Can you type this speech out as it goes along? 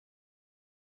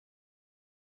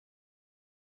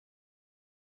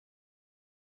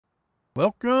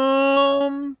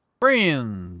Welcome,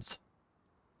 friends.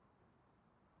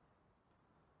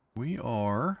 We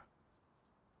are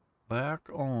back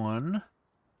on,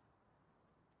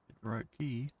 get the right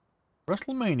key,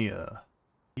 RUSTLEMANIA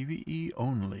PVE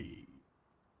only.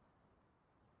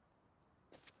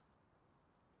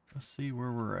 Let's see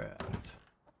where we're at.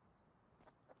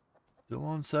 Still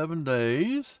on 7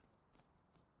 days.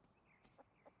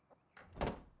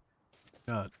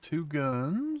 Got 2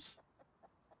 guns.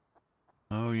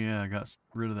 Oh yeah, I got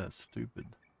rid of that stupid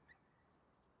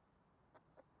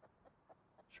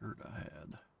shirt I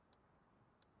had.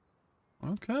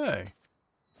 Okay.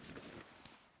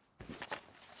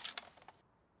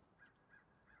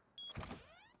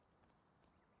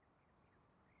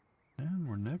 And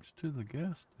we're next to the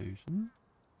gas station.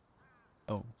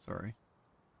 Oh, sorry.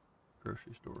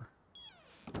 Grocery store.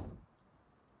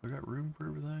 I got room for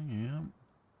everything,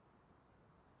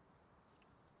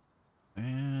 yeah.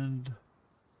 And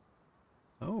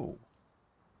oh,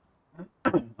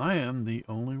 I am the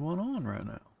only one on right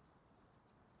now.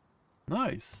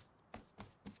 Nice.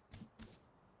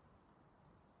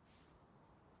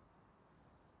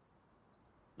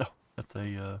 Oh, that's a,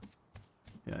 yeah,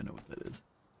 I know what that is.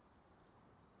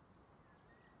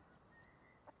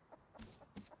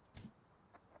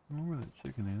 I don't know where that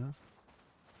chicken is.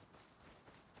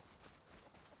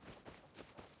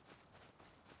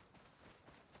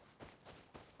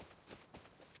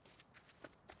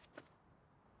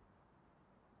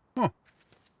 Huh.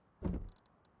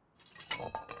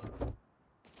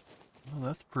 Well,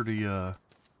 that's pretty,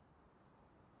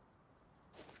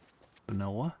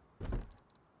 vanilla.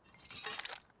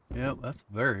 Yep, that's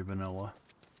very vanilla.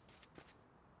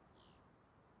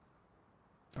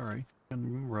 Sorry, I can't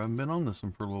remember. I haven't been on this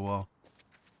one for a little while.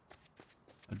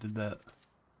 I did that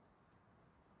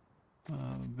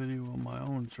video on my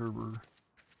own server.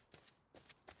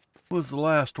 Was the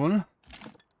last one.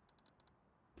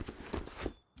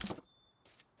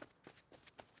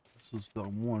 This is the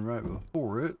one right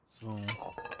before it, so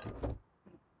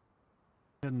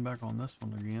heading back on this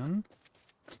one again.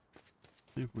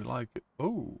 See if we like it.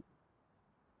 Oh,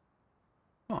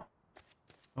 huh?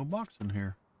 No box in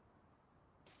here.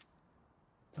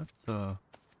 That's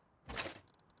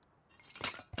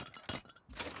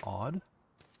odd.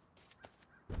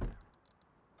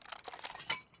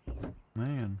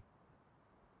 Man.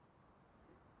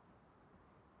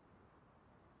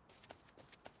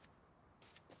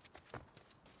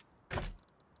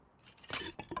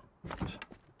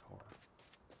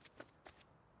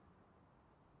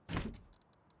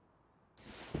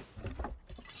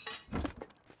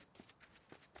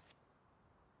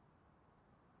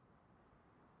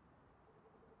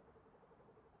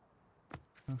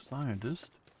 No scientist.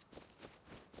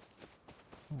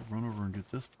 We'll run over and get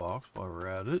this box while we're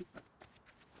at it.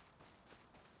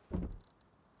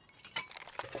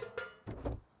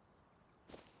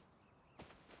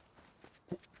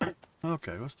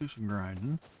 Okay, let's do some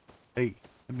grinding. Hey,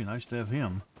 it'd be nice to have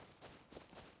him.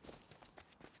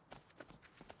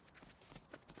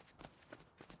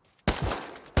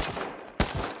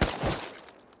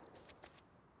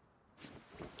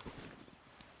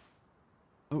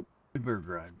 Oh, we better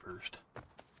grind first.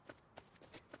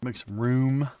 Make some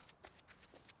room.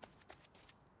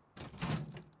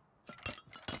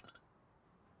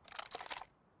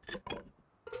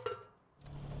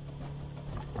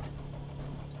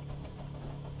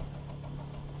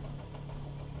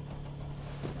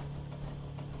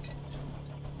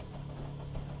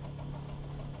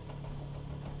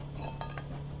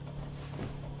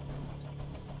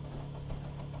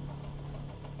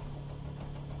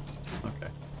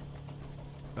 Okay.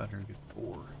 Got here to get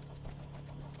 4.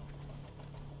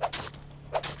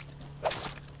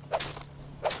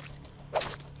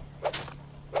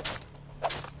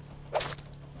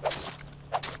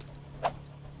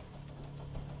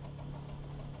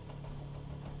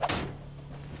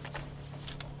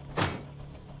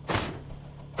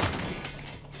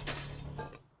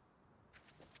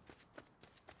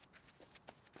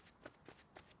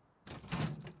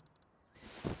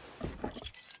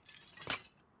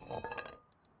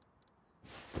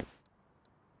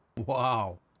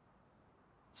 Wow.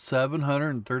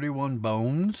 731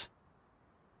 bones.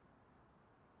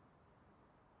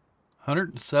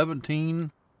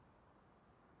 117.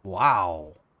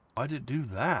 Wow. Why did it do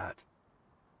that?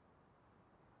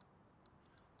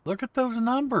 Look at those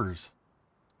numbers.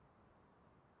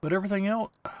 But everything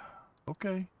else,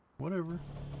 okay, whatever.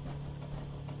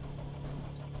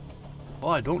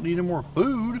 Well, I don't need any more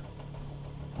food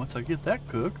once I get that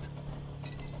cooked.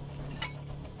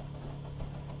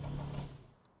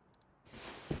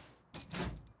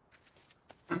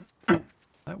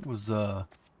 was a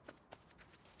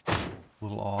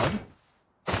little odd.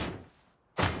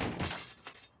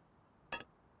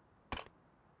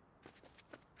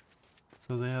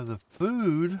 So they have the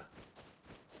food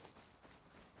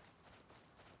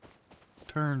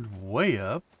turned way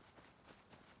up.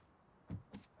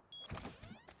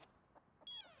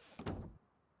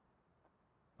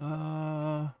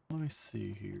 Let me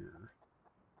see here.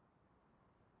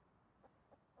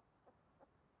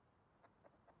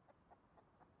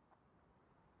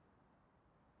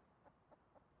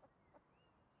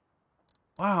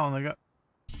 Wow, and they got...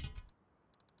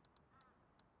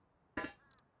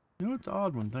 You know, it's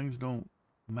odd when things don't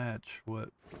match what...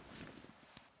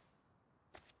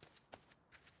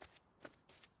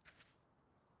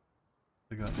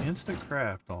 They got instant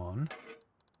craft on.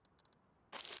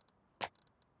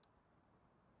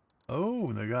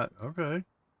 Oh, they got... Okay.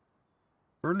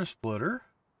 Furnace splitter.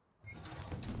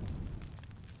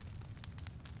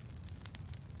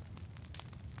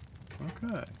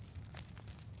 Okay.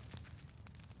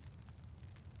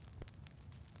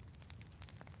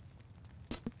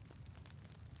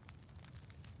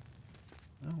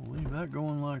 I'll leave that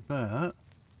going like that.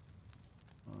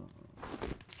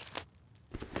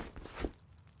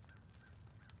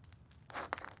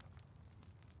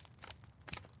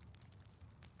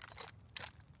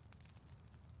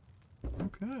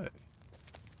 Okay.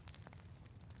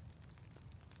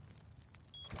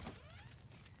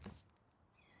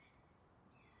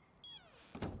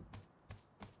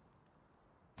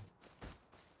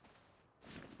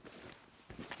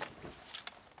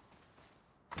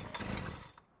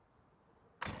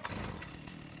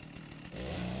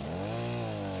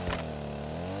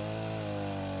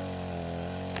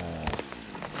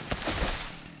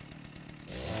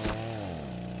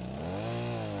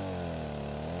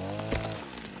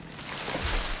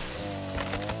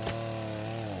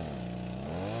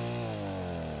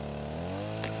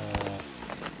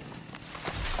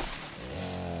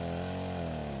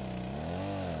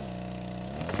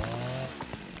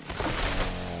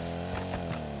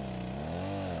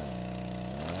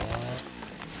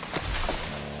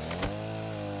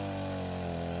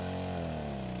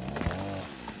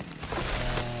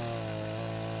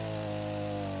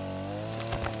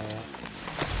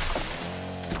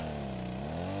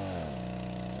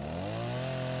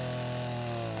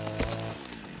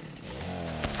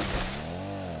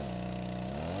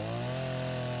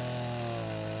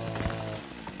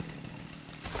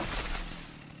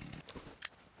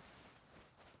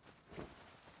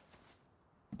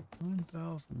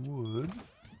 Wood.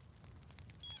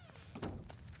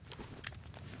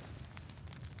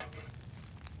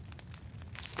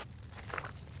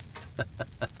 They're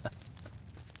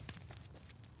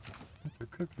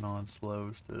cooking on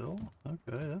slow still.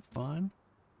 Okay, that's fine.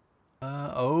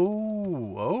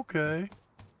 Oh, okay.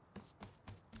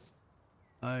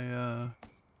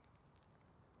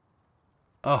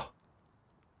 Oh,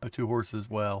 my 2 horses.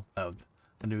 Well, I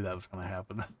knew that was going to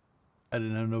happen. I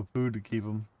didn't have no food to keep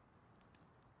them.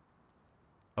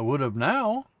 I would have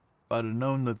now if I'd have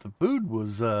known that the food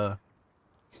was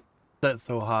set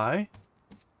so high.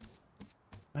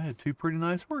 I had 2 pretty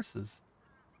nice horses.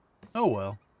 Oh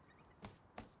well.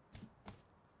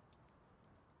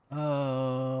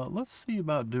 Let's see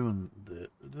about doing this.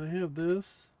 Do they have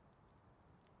this?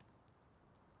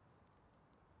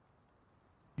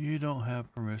 You don't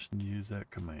have permission to use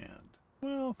that command.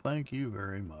 Well, thank you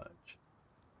very much.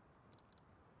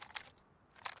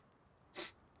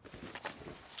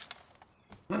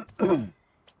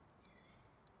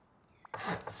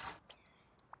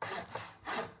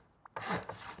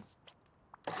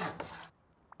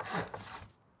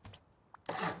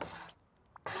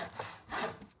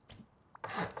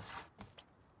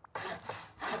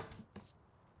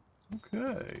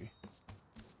 Okay.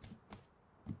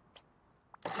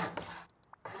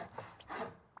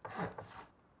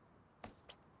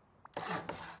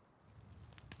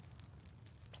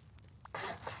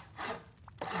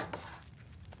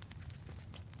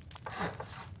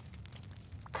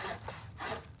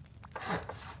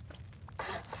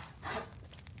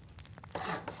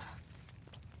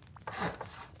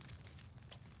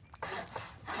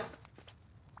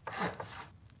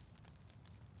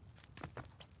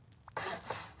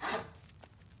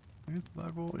 Get the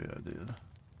black oil? Yeah, I did.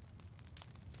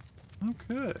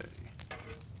 Okay.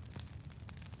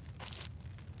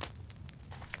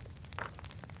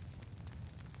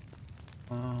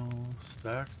 Oh,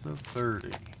 stacks of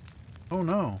 30. Oh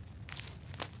no.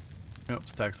 Yep,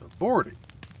 stacks of 40.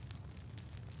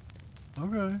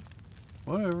 Okay.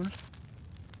 Whatever.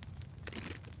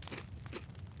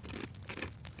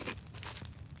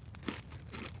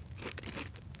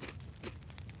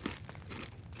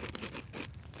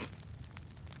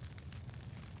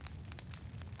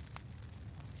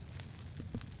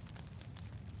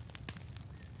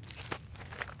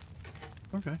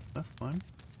 Okay, that's fine.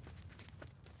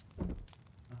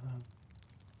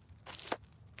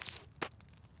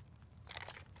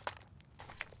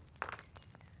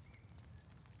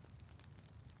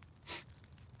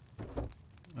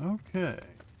 Okay.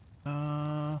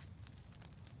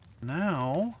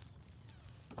 Now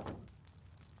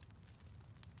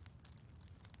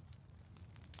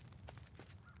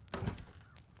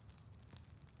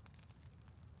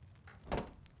I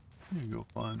need to go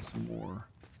find some more.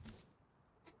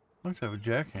 I'd like to have a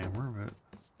jackhammer, but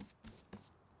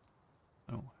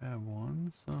I don't have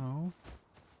one, so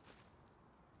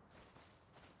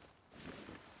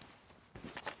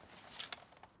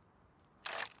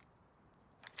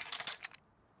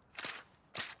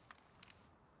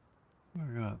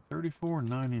I got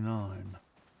 $34.99.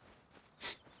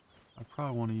 I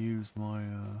probably want to use my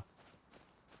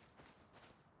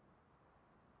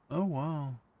oh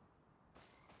wow.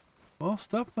 Well,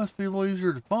 stuff must be a little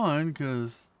easier to find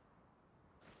because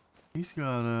he's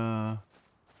got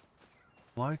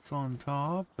lights on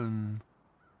top, and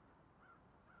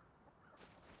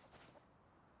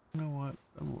you know what?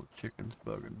 That little chicken's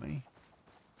bugging me.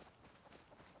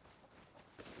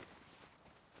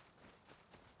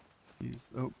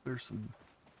 Oh, there's some.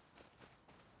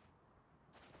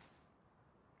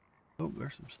 Oh,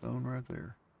 there's some stone right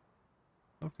there.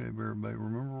 Okay, Bear Bay,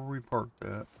 remember where we parked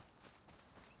at.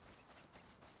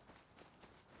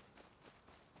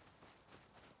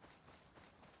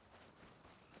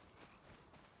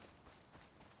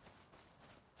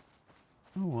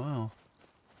 Oh, wow.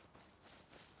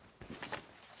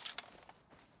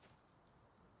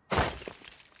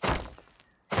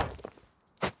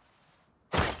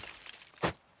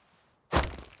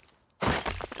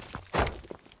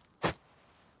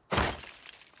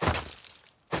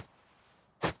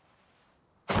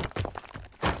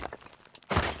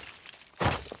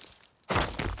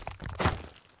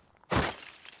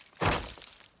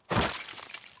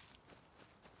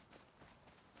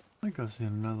 I think I've seen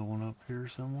another one up here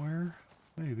somewhere.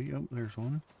 Maybe. Oh, there's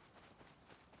one.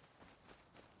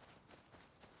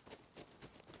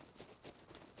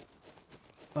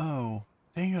 Oh,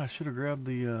 dang it, I should have grabbed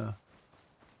the,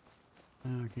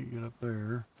 I can't get up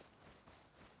there.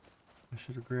 I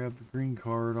should have grabbed the green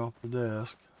card off the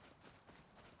desk.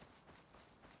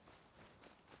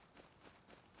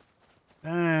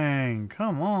 Dang,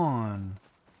 come on.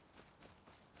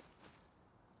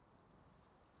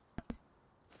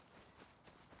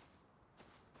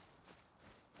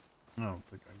 I don't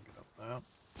think I can get up that.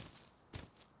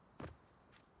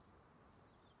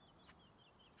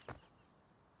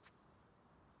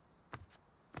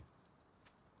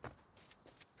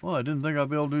 Well, I didn't think I'd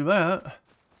be able to do that.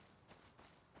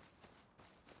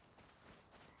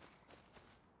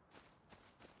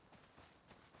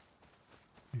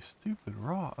 You stupid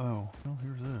rock. Oh, well,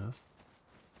 here's this.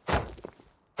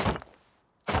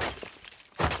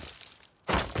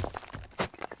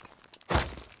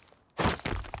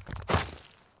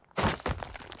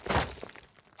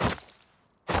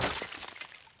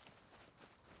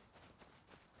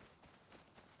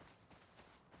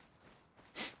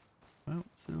 Well,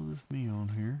 still just me on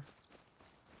here.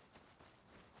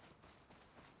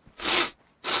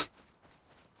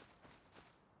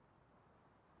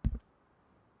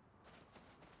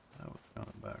 That was kind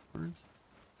of backwards.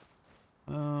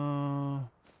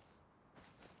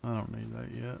 I don't need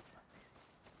that yet.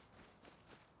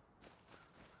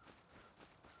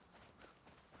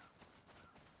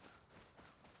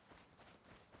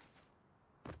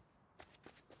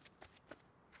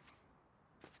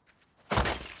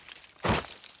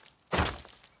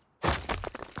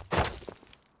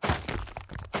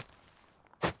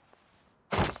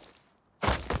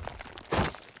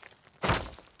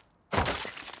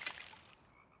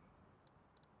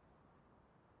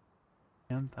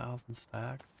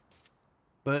 Stacks,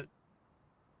 but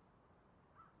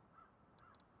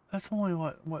that's only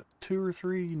what 2 or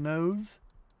 3 nodes.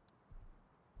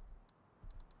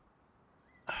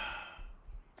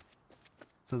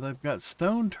 So they've got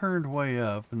stone turned way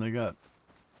up and they got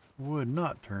wood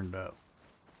not turned up.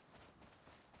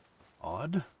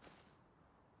 Odd.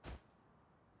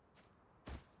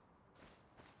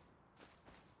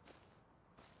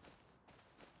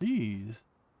 Jeez.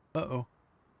 Uh-oh.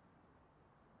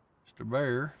 Mr.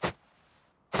 Bear.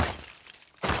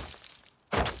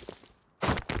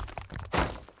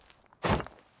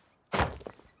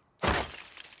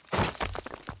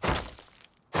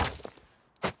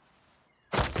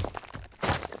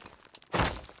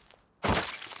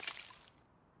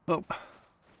 Oh.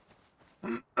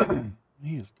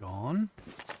 He is gone.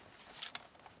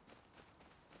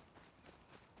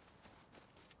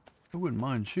 I wouldn't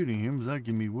mind shooting him, because that'd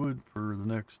give me wood for the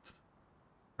next,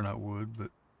 or not wood,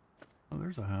 but, oh,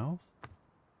 there's a house.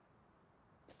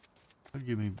 That'd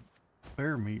give me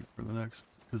bear meat for the next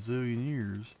gazillion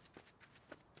years.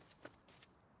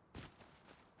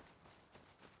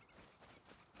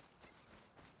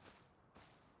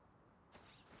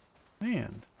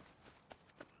 Man.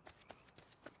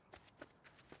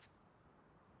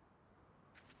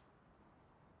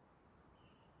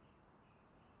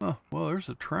 Oh, well, there's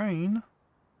a train.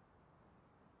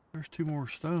 There's 2 more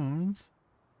stones.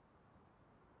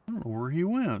 I don't know where he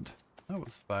went. That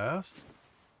was fast.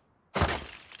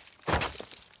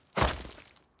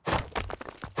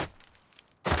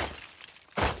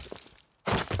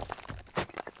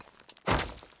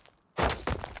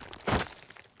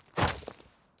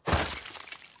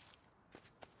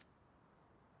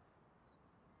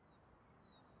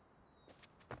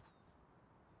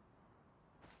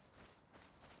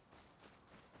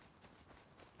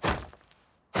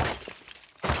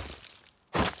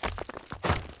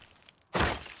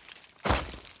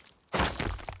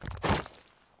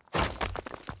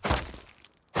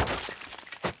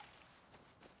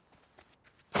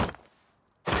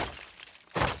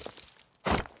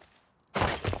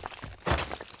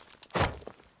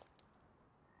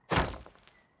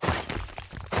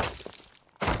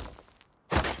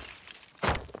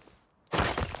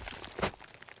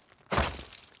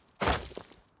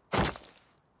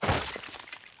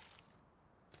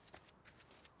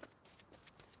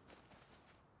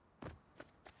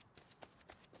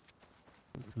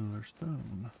 Another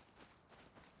stone.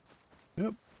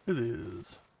 Yep, it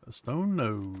is a stone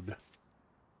node.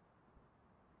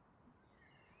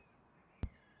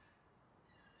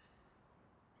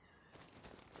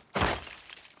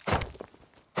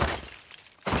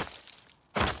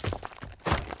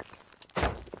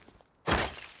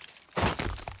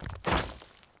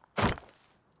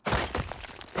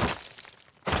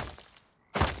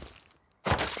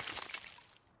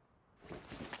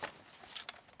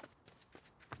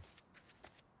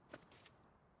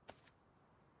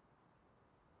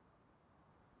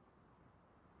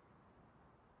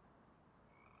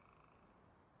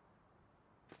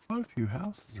 Quite a few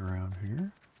houses around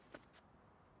here.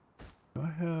 Do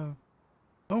I have...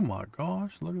 Oh my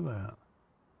gosh, look at that.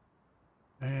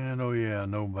 And oh yeah,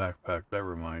 no backpack. That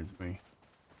reminds me.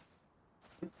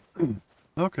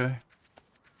 Okay.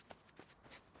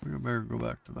 We better go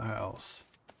back to the house.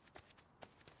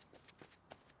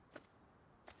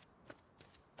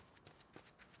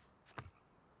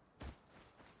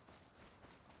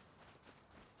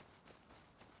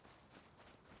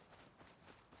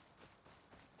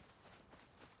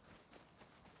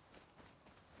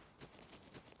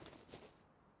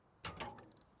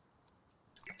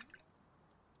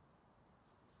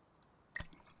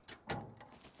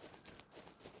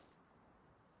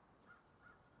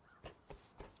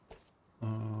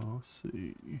 Let's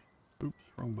see. Oops,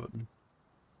 wrong button.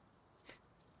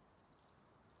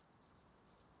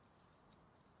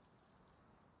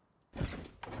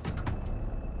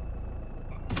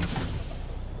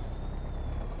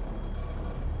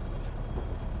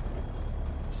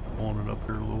 Spawn it up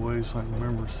here a little way so I can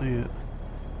remember to see it.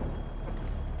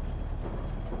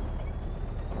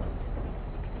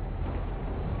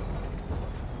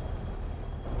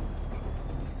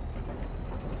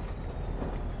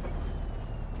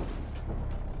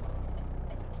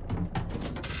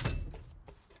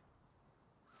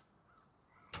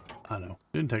 I know,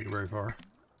 didn't take it very far.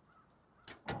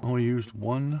 Only used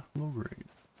 1 low grade.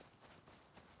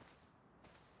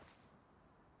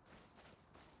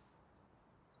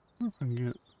 I wonder if I can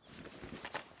get...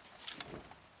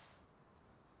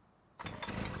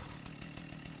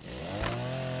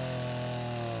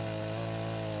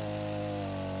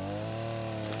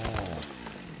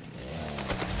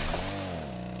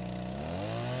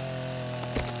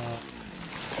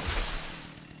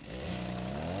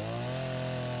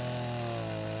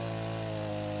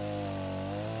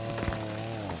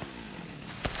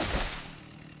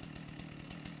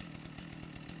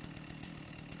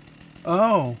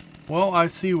 Oh, well, I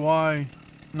see why.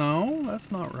 No,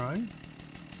 that's not right.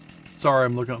 Sorry,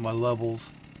 I'm looking at my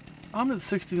levels. I'm at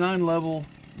 69 level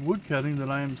woodcutting that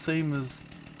I am same as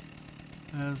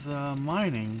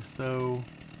mining, so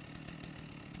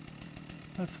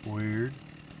that's weird.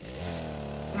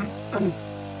 I'm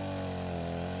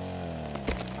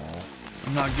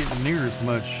not getting near as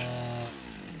much.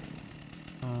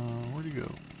 Where'd he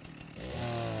go?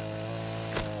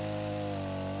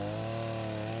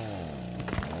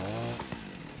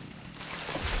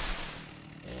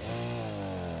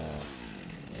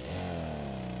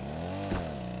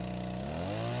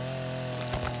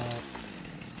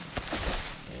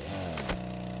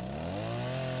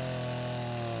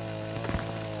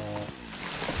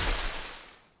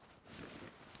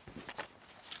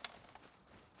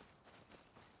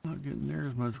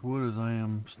 much wood as I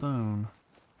am stone.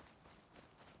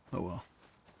 Oh well.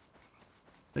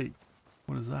 Hey,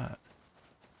 what is that?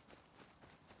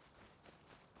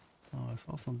 Oh, I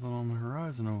saw something on the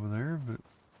horizon over there, but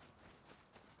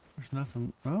there's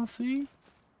nothing. Oh, see?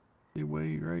 See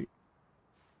way right.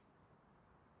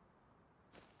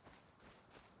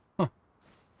 Huh.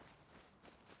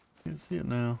 Can't see it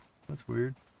now. That's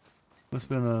weird. Must have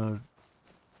been a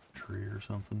tree or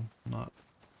something. Not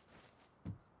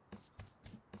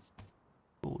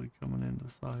fully coming into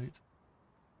sight.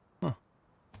 Huh.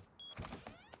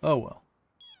 Oh well.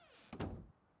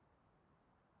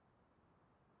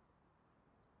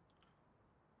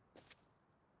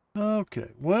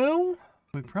 Okay, well,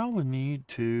 we probably need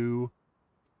to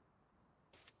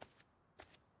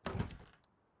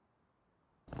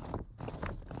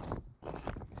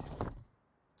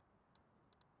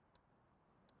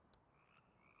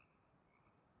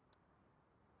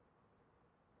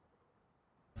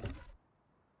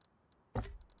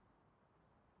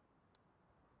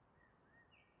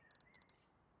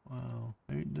wow,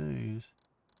 8 days.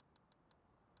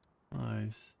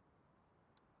 Nice.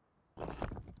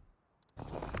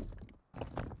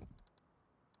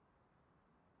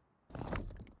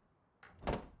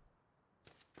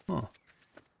 Huh.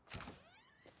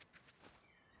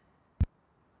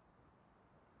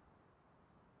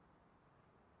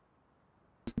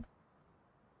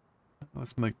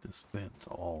 Let's make this fence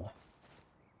all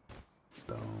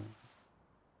stone.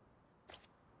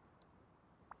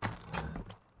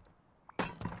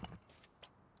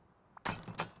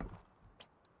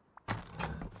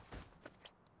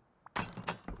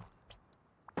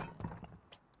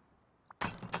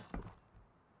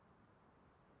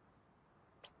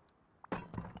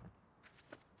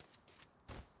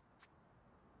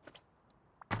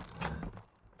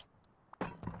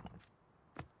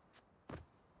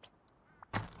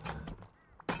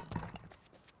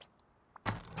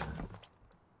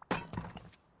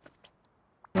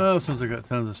 Oh, since I got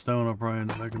tons of stone, I'll probably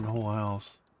end up making the whole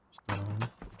house stone.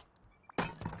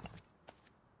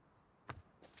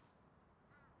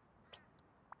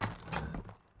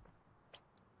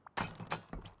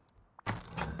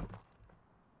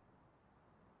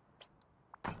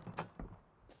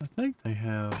 I think they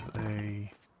have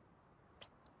a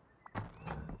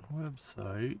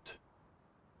website.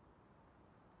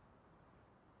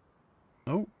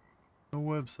 Oh, no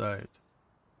website.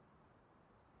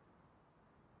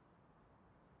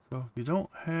 So if you don't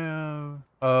have...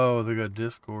 Oh, they got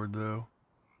Discord though.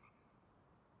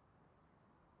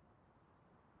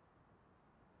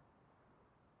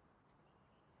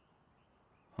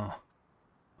 Huh.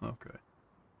 Okay.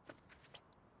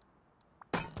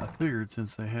 I figured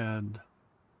since they had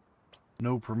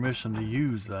no permission to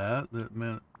use that, that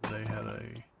meant they had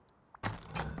a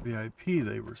VIP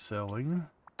they were selling.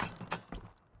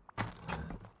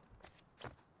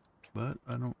 But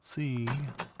I don't see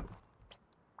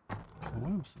a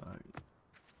website.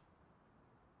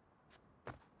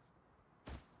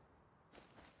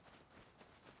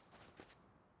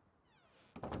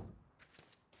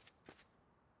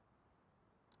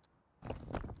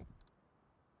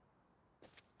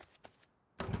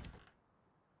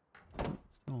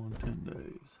 Still in 10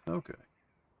 days. Okay.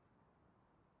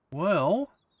 Well,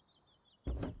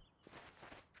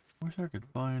 wish I could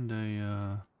find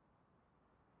a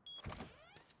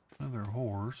another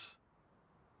horse.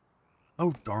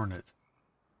 Oh, darn it.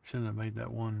 Shouldn't have made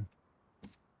that one.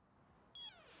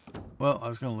 Well, I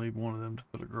was going to leave one of them to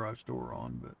put a garage door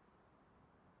on,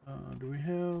 but do we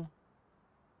have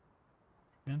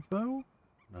info?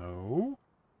 No.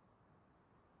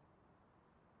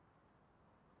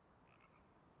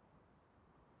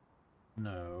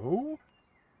 No.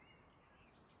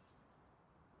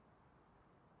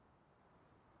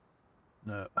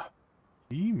 No.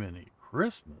 Mini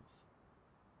Christmas.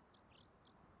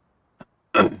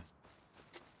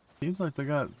 Seems like they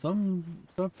got some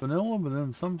stuff vanilla, but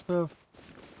then some stuff...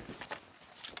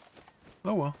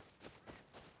 Oh well.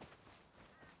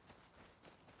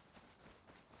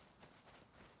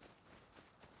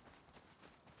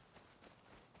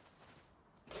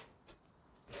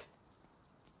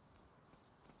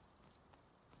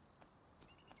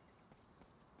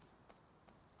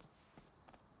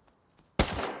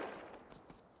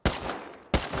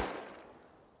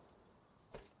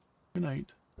 Good night.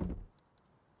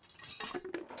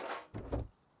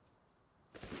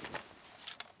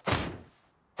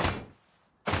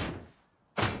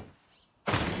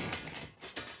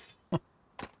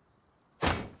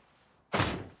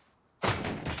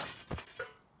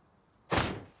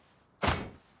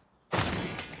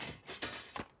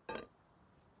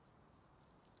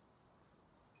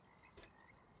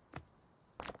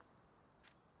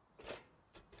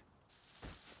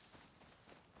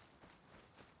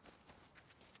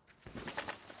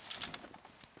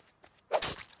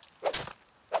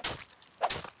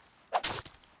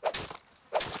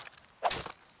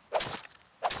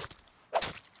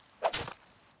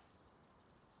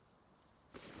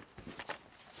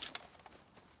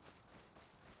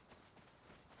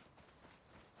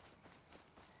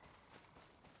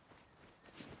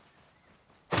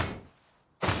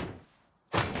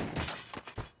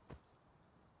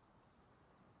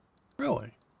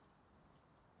 Really?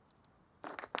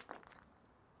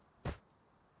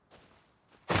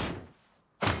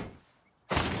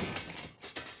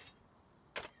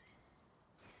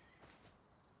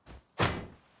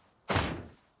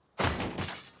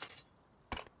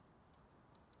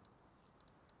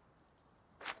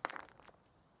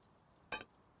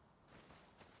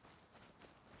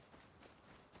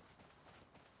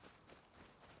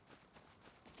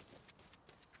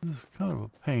 This is kind of a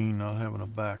pain not having a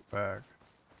backpack.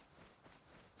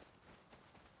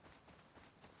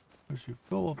 Because you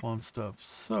fill up on stuff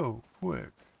so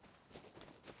quick.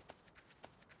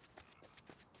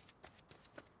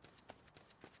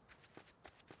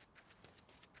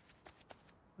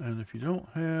 And if you don't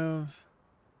have...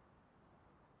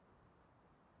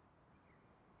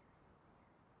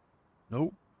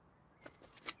 Nope.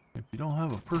 If you don't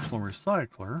have a personal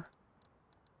recycler,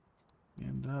 you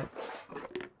end up...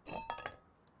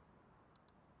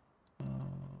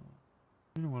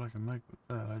 you know what I can make with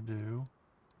that? I do.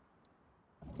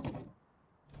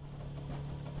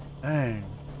 Dang.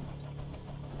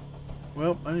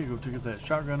 Well, I need to go to get that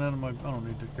shotgun out of my... I don't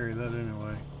need to carry that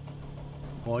anyway.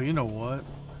 Well, you know what?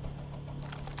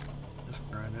 Just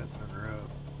grind that sucker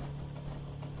up.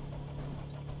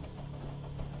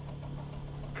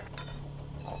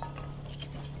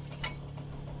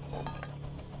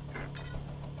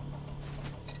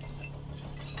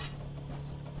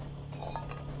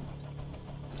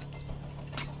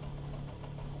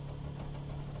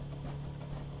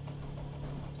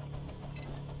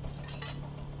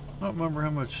 I don't remember how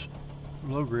much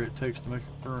low grade it takes to make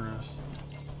a furnace.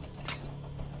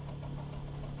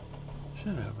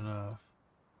 Should have enough.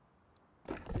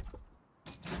 Let's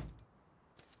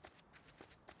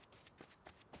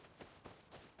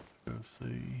go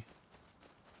see.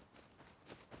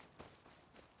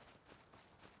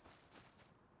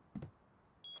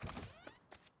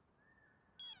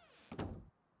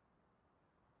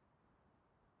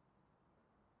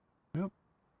 Yep.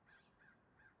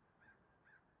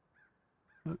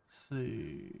 Let's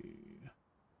see.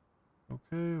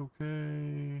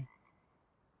 Okay.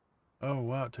 Oh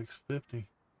wow, it takes 50.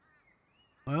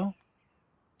 Well,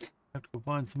 have to go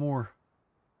find some more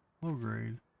low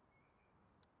grade.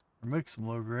 Or make some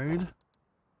low grade.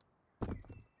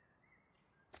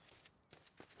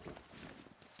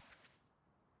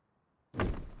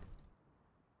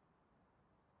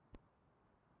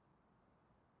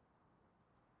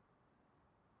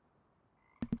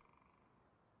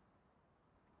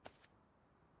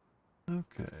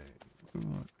 Okay, what do we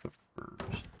want to cook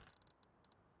first?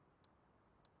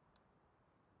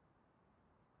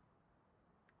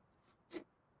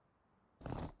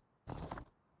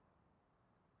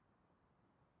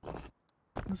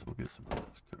 Guess we'll get some of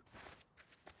this cooked.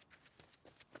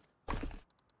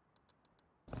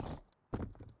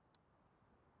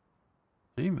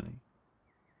 Demony.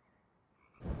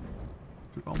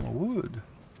 Took all my wood.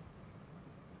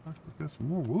 I got some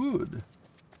more wood.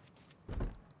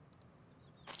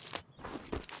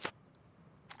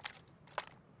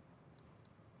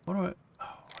 What do I...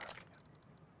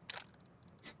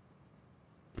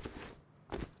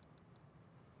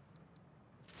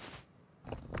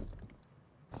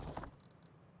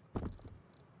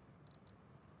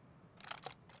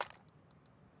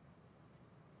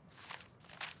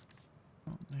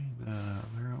 Oh, don't need that out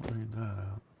there. Don't need that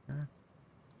out there.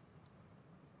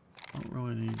 Don't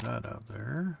really need that out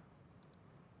there.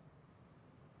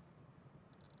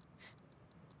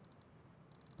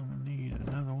 I'm gonna need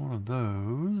another one of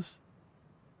those.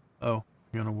 Oh,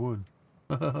 you're gonna wood.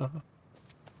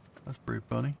 That's pretty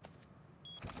funny.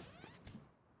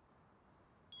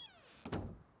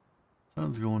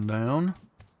 Sun's going down.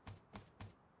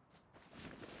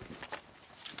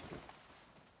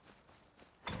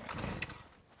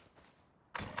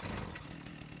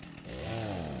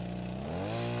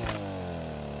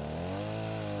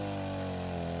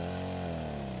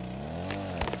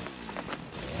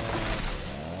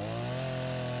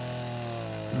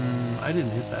 I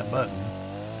didn't hit that button.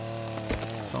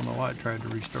 I don't know why I tried to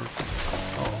restart.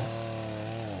 Oh.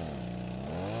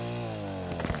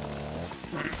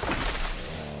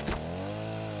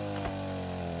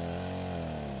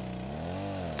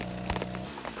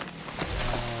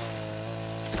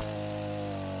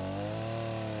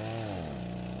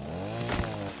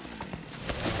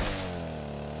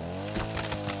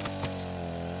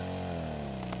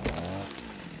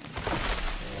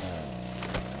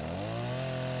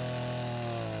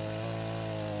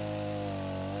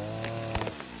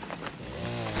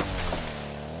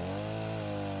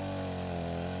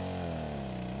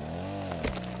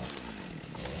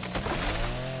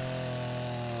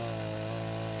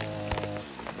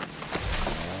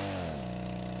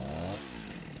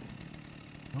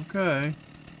 Okay.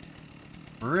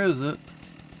 Where is it?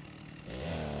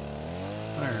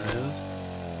 There it is.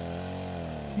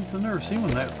 Jeez, I've never seen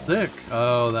one that thick.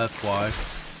 Oh, that's why.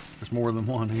 There's more than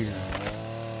one here.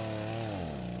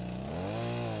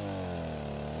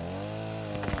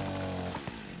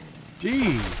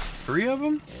 Jeez, 3 of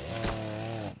them?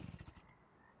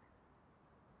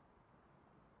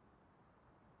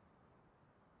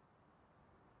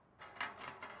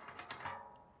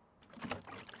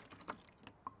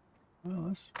 Well,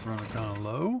 that's running kind of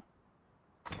low.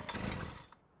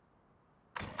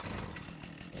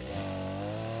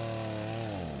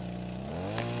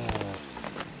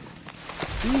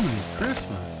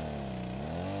 Christmas.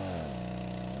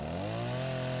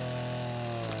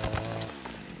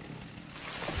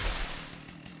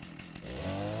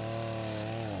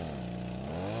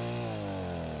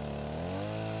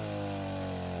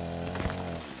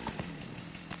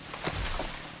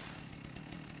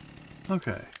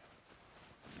 Okay.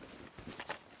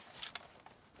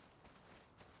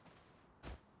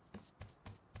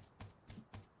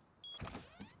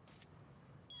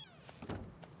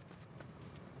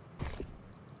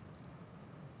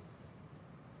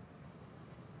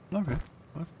 Okay,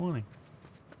 that's plenty.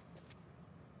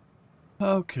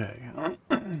 Okay, I'm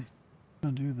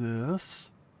gonna do this.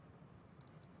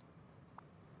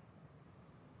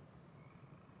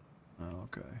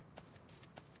 Okay.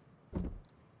 I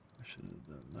should have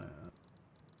done that.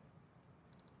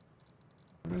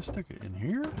 Where did I stick it? In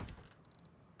here?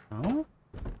 No?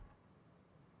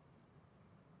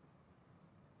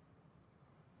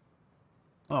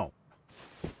 Oh.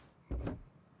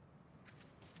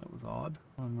 That was odd.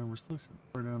 I remember sticking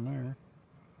it right down there.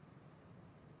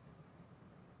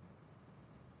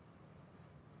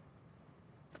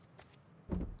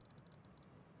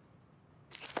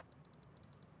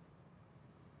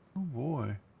 Oh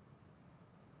boy.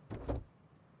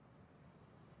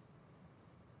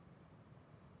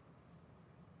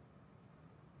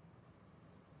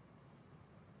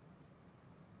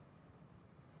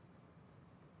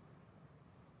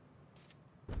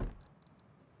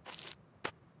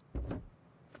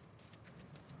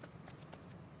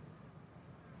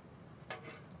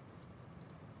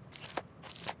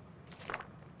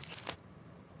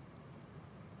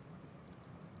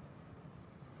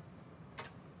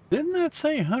 Didn't that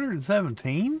say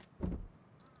 117?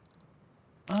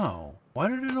 Oh, why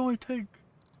did it only take...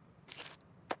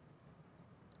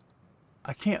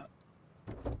 I can't...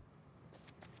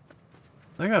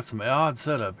 They got some odd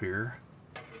setup here.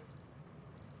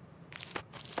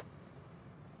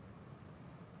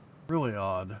 Really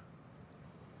odd.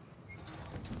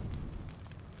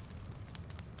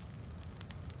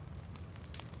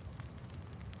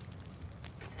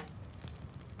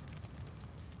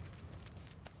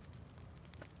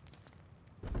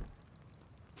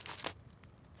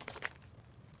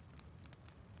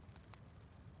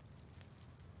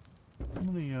 How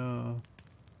many,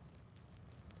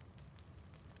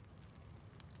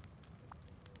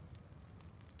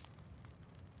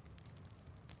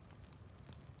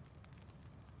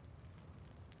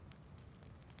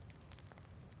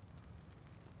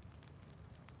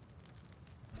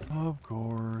 of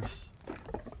course.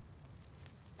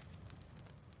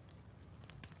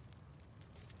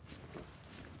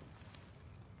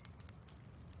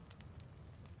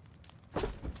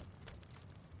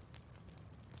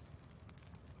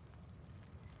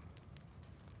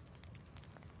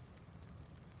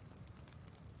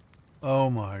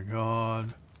 Oh my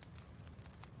God.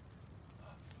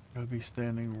 Gotta be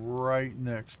standing right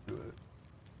next to it.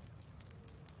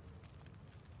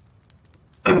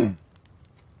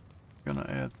 Gonna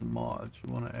add some mods.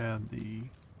 You want to add the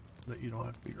that you don't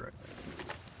have to be right there.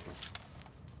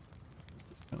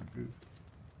 It's kind of goofy.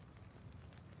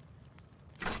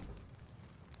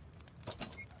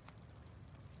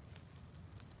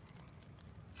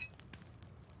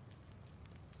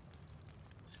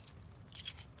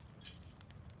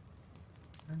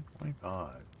 And 25.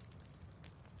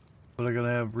 But I'm gonna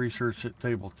have research at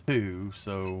table 2,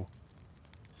 so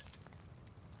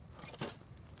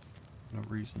no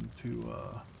reason to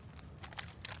no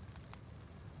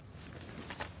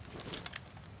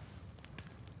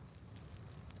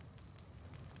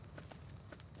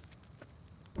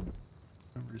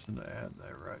reason to add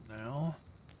that right now.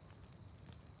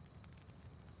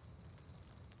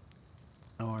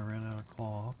 Oh, I ran out of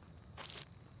cloth.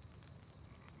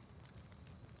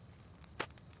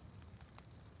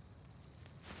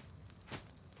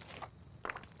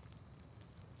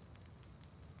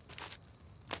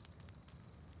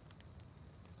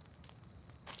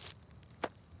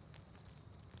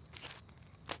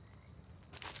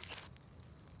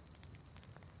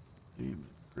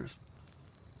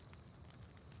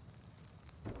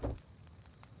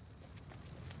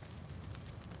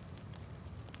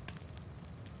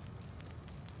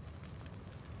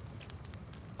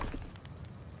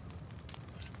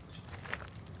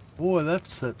 Boy,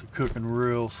 that's set to cooking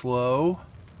real slow.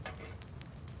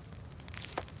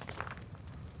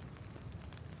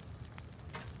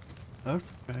 That's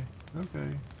okay.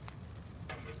 Okay.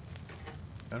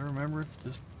 Gotta remember it's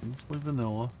just mostly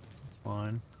vanilla. It's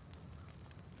fine.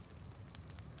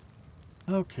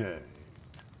 Okay.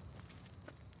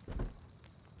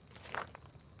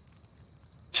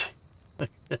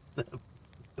 Look at that.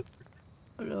 Look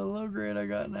at the low grade I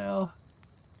got now.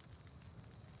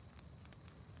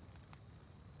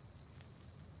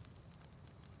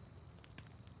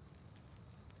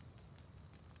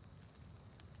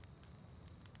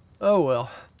 Oh well.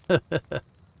 I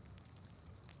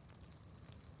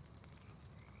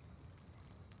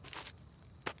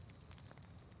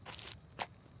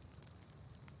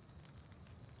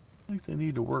think they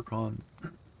need to work on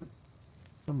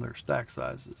some of their stack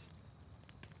sizes.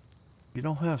 If you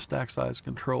don't have stack size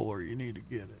controller, you need to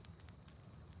get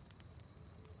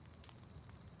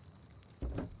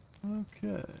it.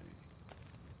 Okay.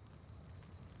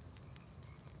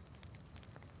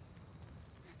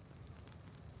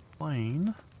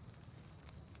 Plane.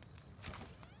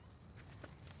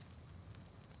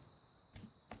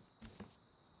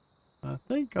 I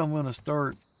think I'm going to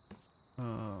start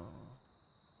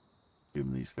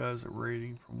giving these guys a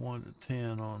rating from 1 to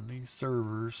 10 on these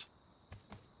servers.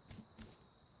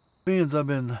 Being I've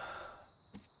been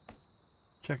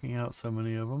checking out so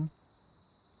many of them.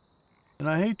 And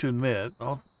I hate to admit,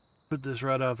 I'll put this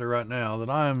right out there right now, that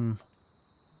I'm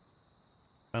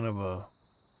kind of a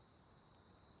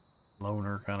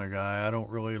loner kind of guy. I don't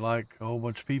really like a whole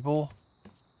bunch of people.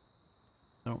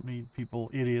 I don't need people,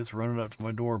 idiots, running up to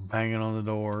my door, banging on the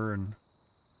door, and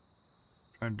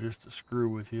trying just to screw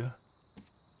with you.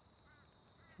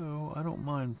 So I don't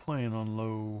mind playing on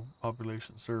low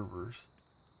population servers.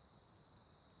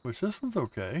 Which this one's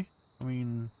okay. I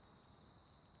mean,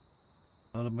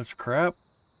 not a bunch of crap.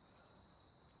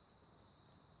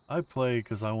 I play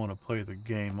because I want to play the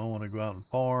game. I want to go out and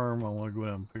farm. I want to go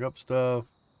out and pick up stuff.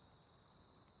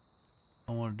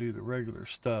 I want to do the regular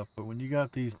stuff. But when you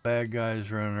got these bad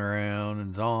guys running around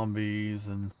and zombies,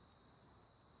 and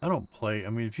I don't play. I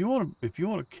mean, if you want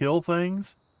to kill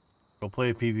things, go play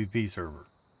a PvP server.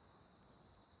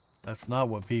 That's not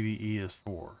what PvE is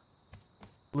for.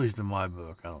 At least in my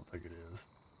book, I don't think it is.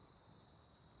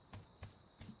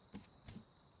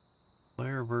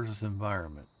 Player versus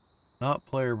environment. Not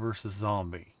player versus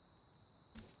zombie.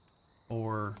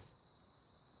 Or,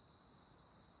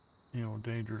 you know,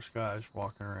 dangerous guys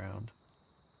walking around.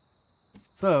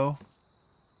 So,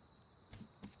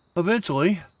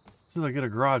 eventually, as soon as I get a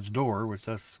garage door, which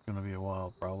that's going to be a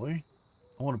while probably,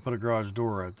 I want to put a garage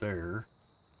door right there.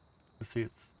 Let's see,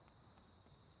 it's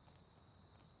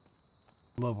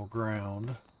level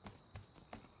ground.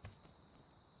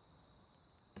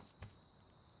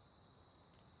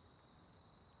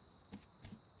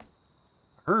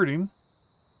 I heard him.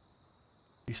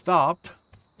 He stopped.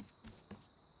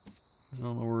 I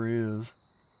don't know where he is.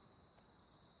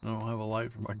 I don't have a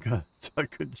light for my gun, so I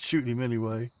couldn't shoot him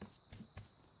anyway.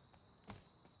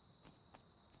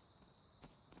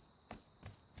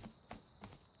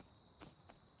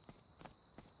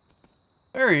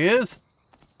 There he is.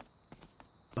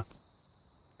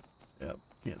 Yep,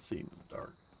 can't see him in the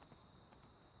dark.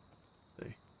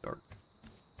 See, dark.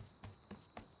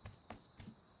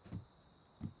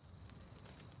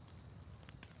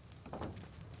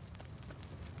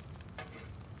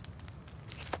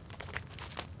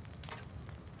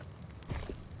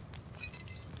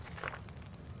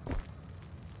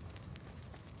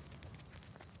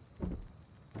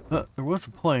 There was a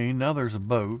plane, now there's a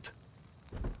boat.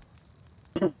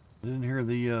 I didn't hear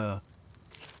the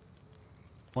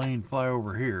plane fly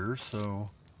over here, so...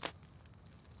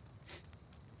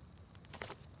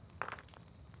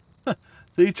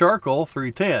 See, charcoal,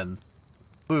 310.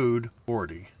 Food,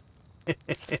 40.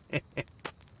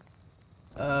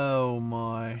 Oh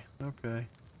my, okay.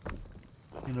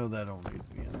 You know that don't need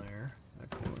to be in there. That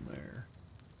go in there.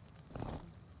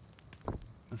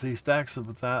 See, stacks of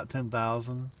about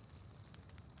 10,000.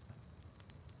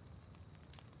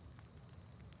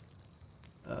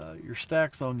 Your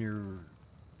stacks on your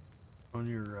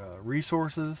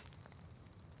resources,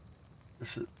 it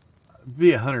should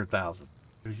be 100,000.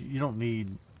 You don't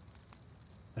need.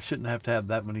 I shouldn't have to have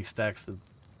that many stacks of,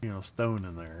 you know, stone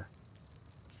in there.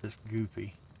 It's just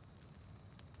goofy.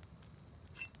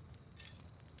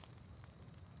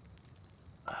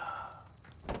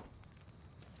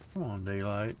 Come on,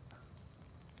 daylight.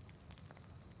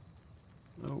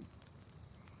 Nope.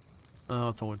 Oh,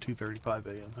 it's only 2:35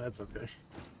 a.m. That's okay.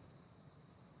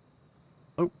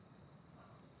 Oh.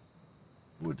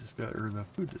 Wood just got, or the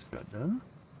food just got done.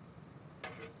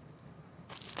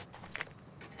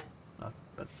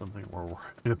 that's something we're worried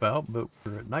about, but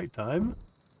we're at nighttime.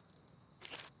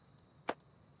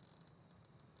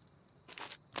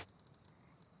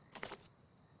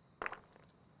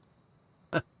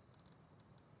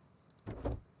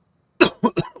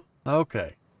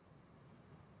 Okay.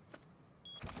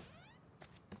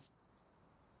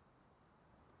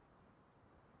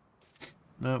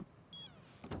 Nope.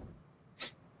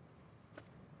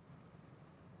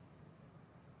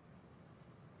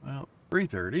 Well,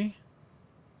 3:30.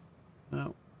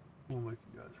 No, we'll make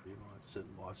you guys read when I sit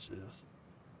and watch this.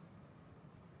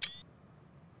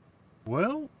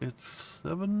 Well, it's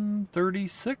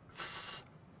 7:36.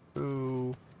 So,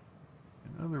 in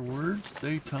other words,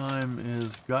 daytime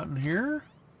is gotten here.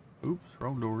 Oops,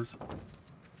 wrong doors.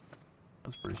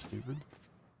 That's pretty stupid.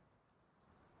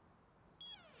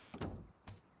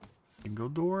 Single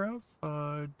door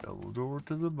outside, double door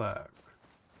to the back.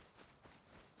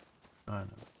 I know.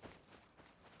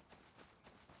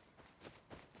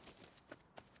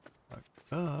 Like,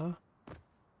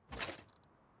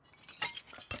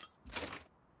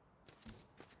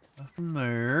 nothing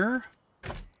there.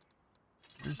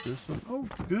 Here's this one. Oh,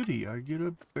 goody, I get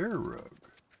a bear rug.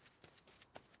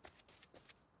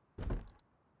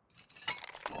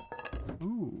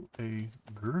 Ooh, a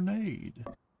grenade.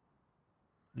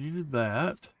 Needed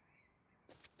that.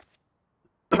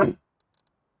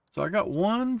 So I got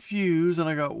one fuse and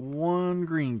I got one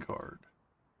green card.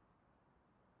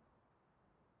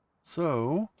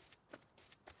 So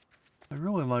I'd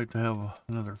really like to have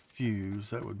another fuse.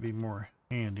 That would be more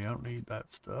handy. I don't need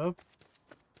that stuff.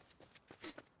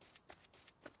 Let's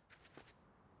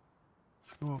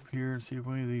go up here and see if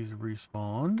any of these have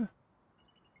respawned.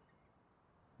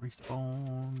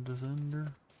 Respawn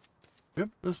descender. Yep,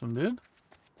 this one did.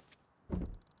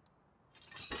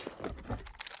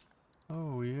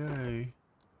 Oh, yay.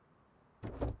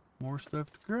 More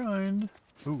stuff to grind.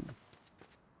 Ooh,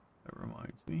 that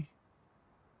reminds me.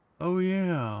 Oh,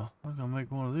 yeah. I'm gonna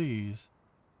make one of these.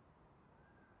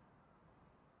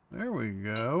 There we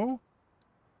go.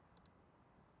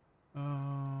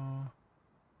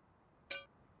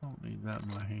 Don't need that in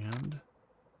my hand.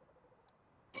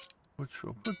 Which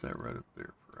we'll put that right up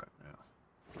there for right now.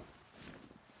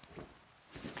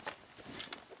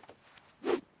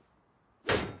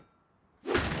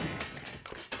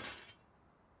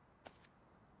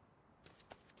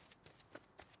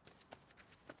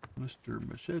 Mr.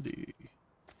 Machete.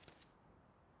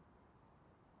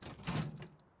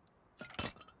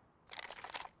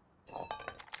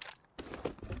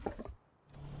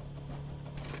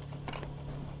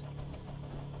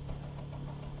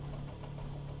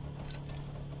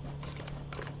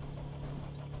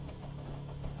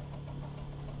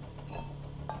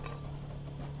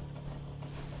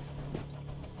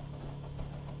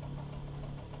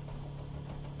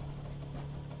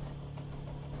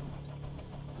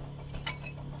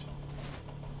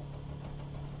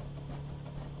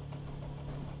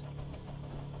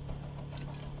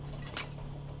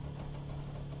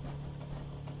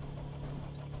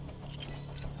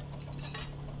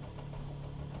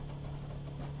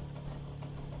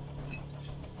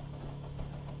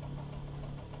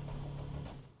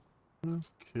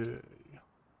 Okay.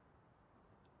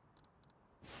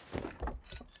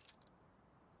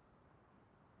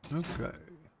 Okay.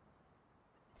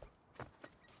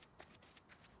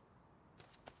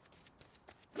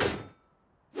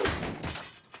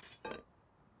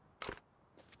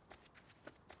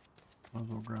 Might as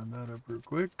well grind that up real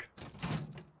quick.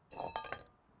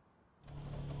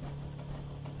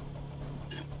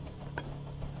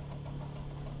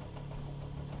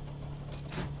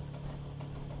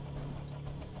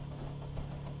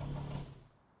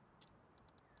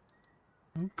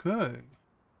 Okay.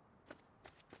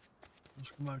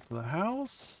 Let's go back to the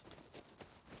house.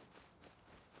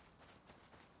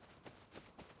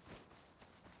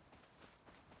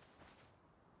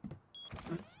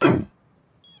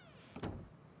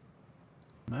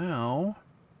 Now,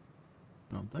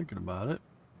 I'm thinking about it.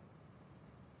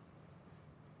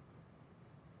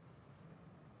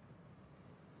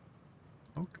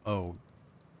 Okay. Oh.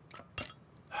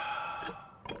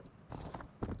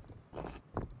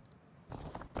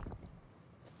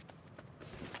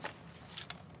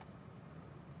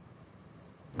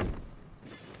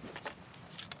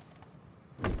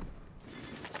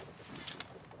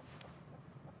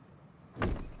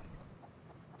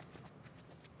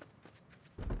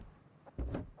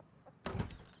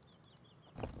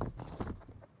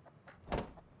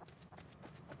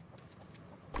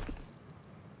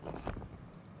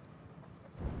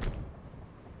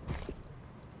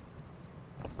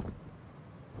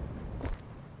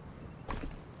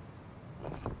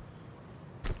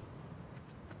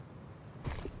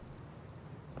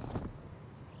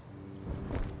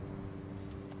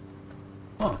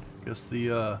 Guess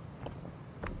the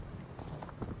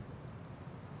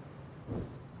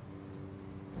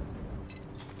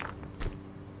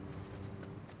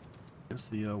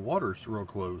water's real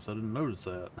close. I didn't notice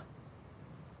that.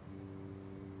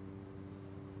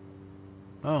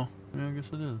 Oh, yeah, I guess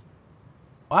it is.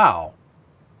 Wow.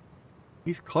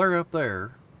 He's clear up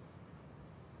there.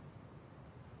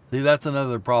 See, that's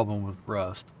another problem with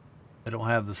Rust. They don't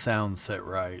have the sound set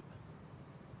right.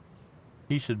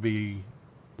 He should be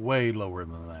way lower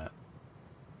than that.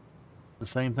 The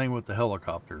same thing with the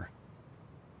helicopter.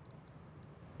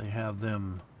 They have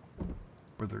them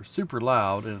where they're super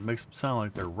loud and it makes them sound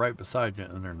like they're right beside you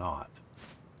and they're not.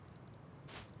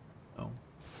 Oh.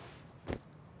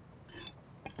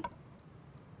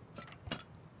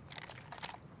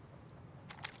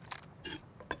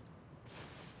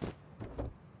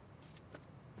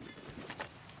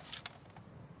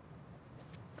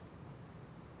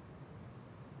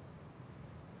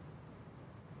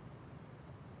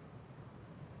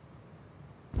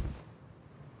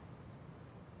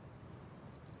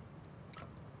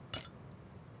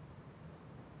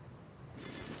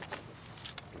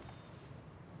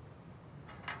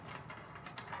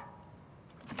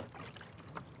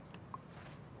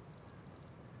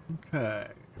 Okay.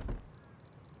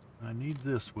 I need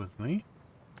this with me.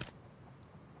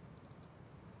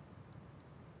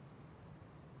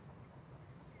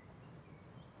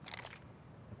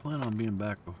 I plan on being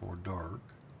back before dark.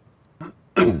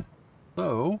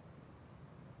 So,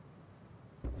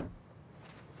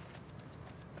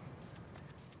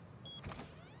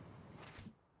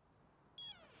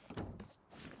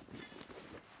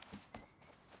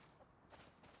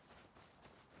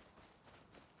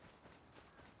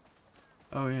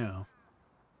 oh yeah.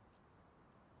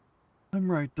 I'm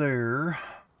right there.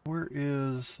 Where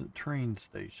is the train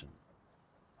station?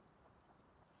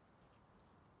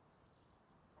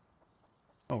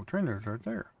 Oh, trainer's right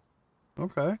there.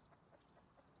 Okay.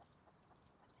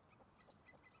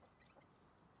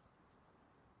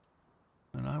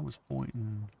 And I was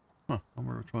pointing. Huh, I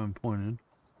remember which way I'm pointed.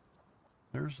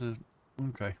 There's a.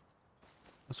 Okay.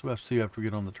 That's what I have to see after we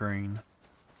get on the train.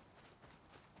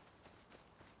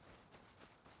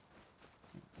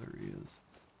 There he is.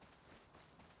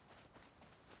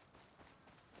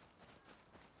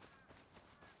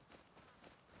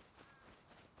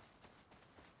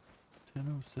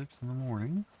 .06 in the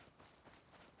morning.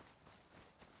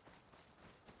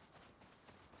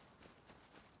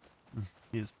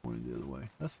 He is pointed the other way.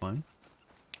 That's fine.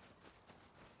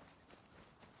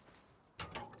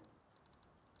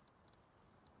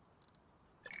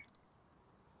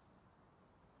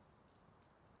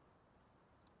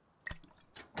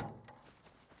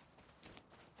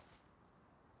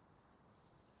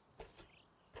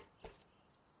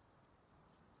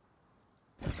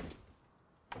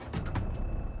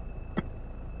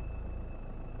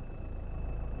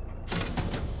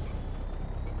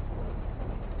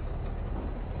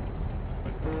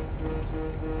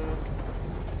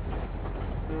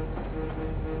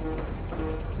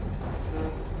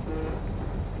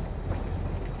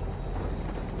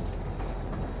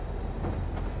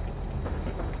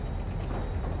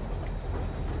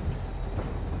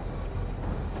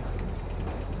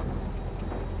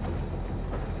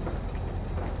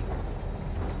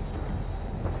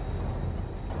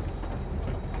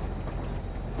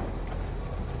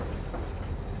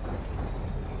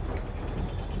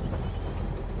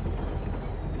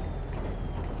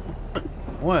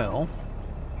 Well,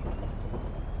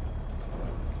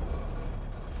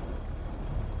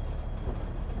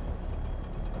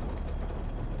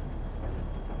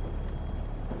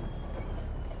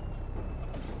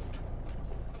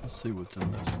 let's see what's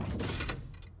in this one.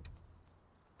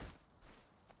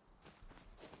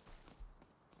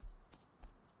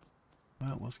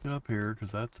 Well, let's get up here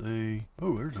because that's a...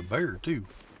 Oh, there's a bear too.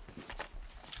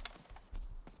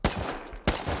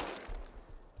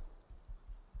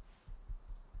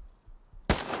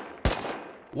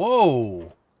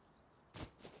 Whoa!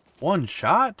 One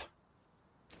shot?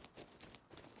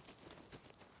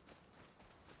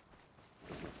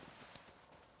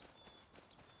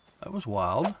 That was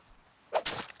wild.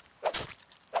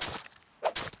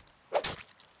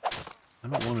 I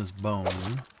don't want his bone.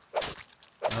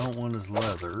 I don't want his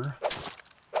leather.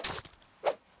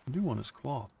 I do want his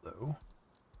cloth, though.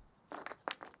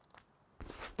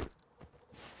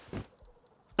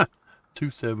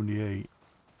 278.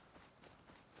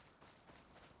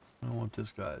 I don't want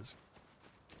this guy's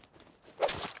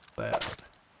fat.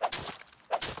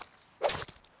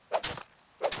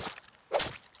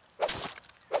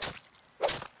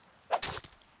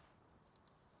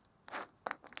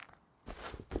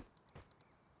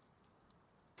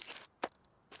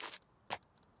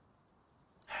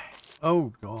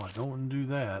 Oh, God, don't want to do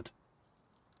that.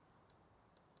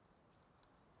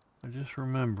 I just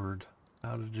remembered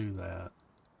how to do that.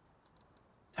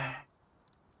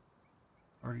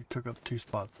 Already took up 2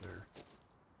 spots there.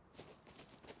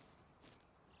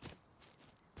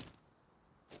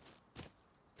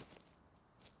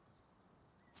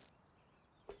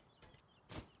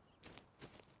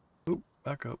 Oop,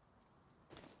 back up.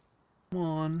 Come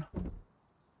on.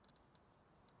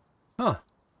 Huh.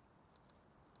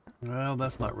 Well,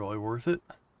 that's not really worth it.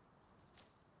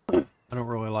 I don't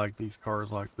really like these cars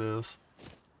like this.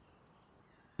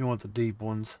 You want the deep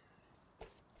ones.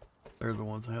 They're the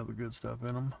ones that have the good stuff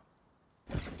in them.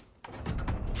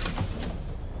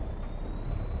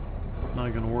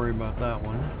 Not gonna worry about that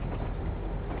one.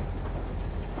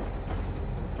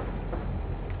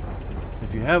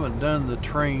 If you haven't done the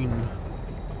train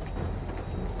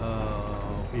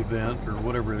event or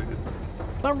whatever, it's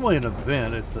not really an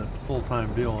event, it's a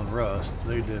full-time deal in Rust.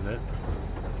 They did it.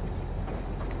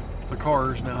 The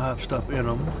cars now have stuff in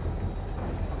them.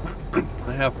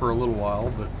 They have for a little while,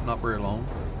 but not very long.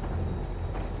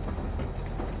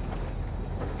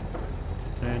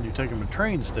 And you take them to a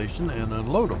train station and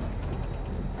unload them.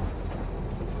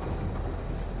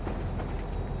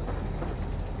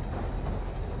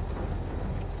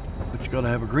 But you gotta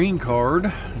have a green card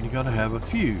and you gotta have a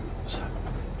fuse.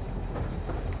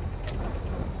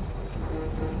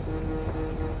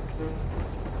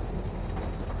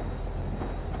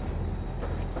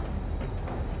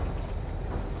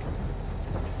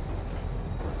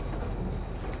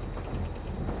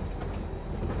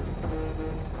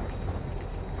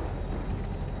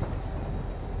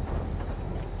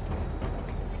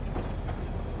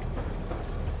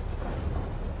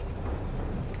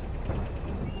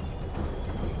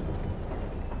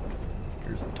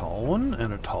 One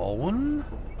and a tall one.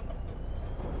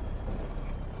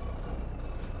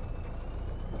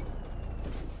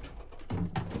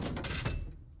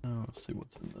 Oh, let's see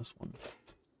what's in this one.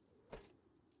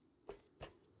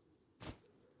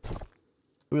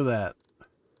 Look at that.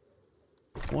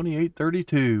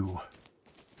 2832.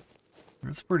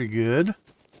 That's pretty good.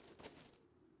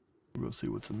 We'll go see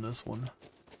what's in this one.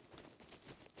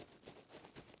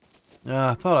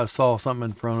 Yeah, I thought I saw something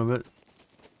in front of it.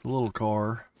 A little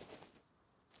car.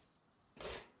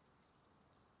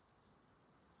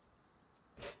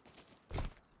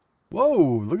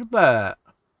 Whoa, look at that.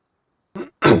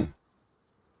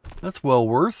 That's well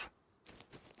worth.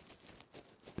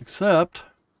 Except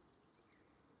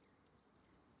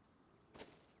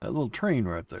that little train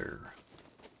right there.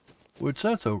 Which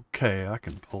that's okay, I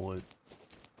can pull it.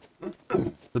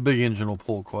 The big engine will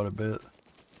pull quite a bit.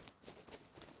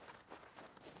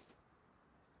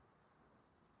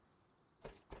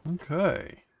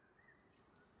 Okay.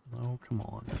 Oh, come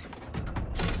on.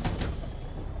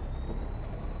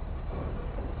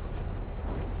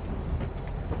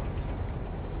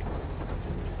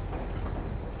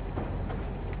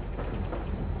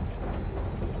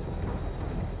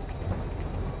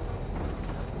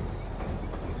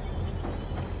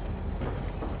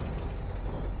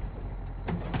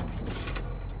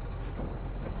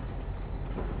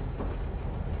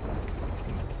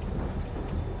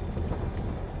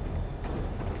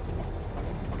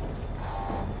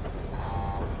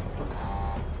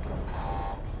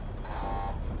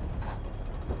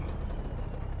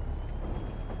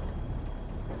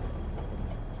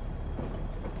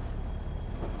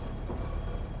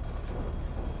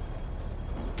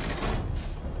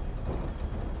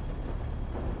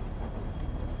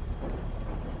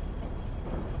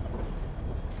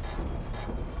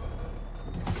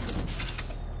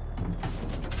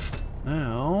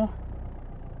 Now,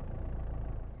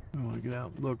 I want to get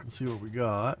out and look and see what we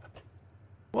got.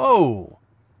 Whoa!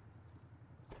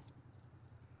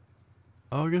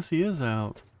 Oh, I guess he is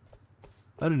out.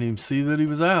 I didn't even see that he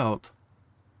was out.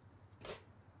 I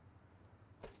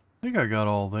think I got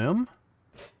all them.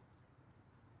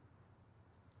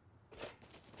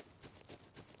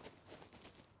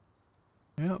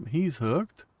 Yep, he's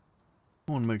hooked.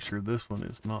 I want to make sure this one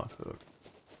is not hooked.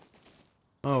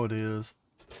 Oh, it is.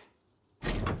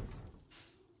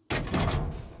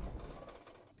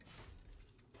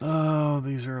 Oh,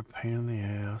 these are a pain in the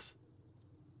ass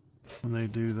when they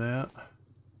do that.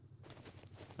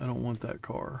 I don't want that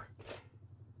car.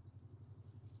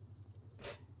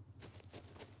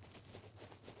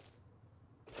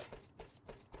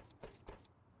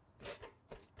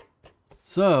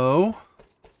 So,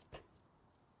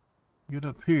 get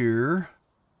up here,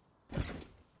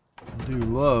 do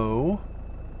low.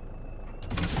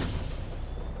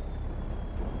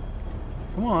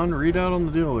 Come on, read out on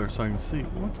the deal there so I can see.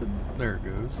 What's it? There it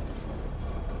goes.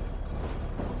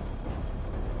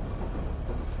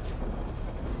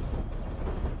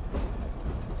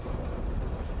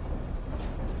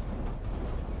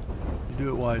 do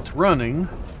it while it's running.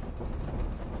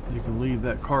 You can leave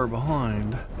that car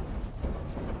behind.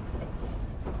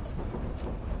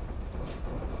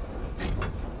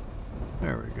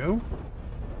 There we go.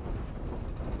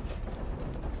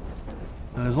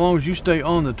 And as long as you stay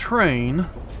on the train,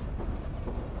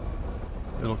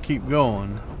 it'll keep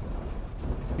going.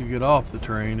 If you get off the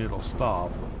train, it'll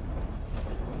stop.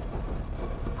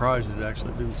 Surprised it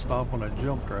actually didn't stop when I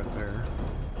jumped right there.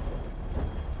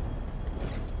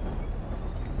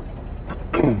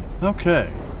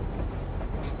 Okay.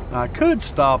 I could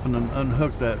stop and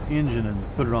unhook that engine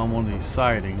and put it on one of these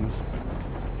sidings,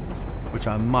 which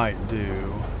I might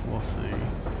do. We'll see.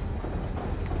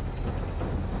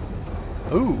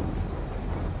 Ooh.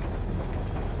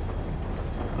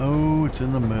 Oh, it's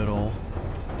in the middle.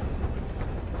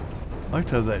 I like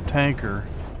to have that tanker.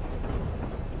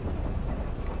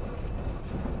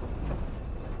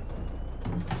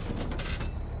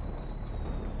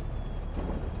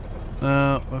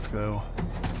 Let's go.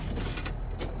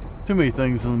 Too many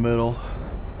things in the middle.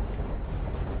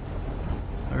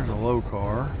 There's a low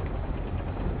car.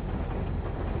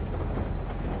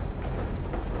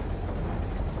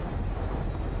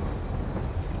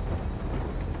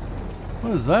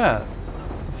 What is that?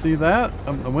 See that?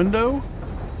 The window?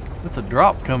 That's a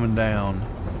drop coming down.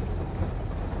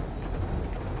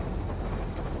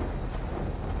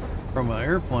 From an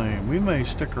airplane. We may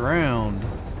stick around.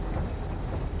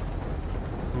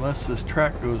 Unless this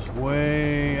track goes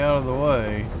way out of the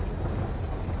way.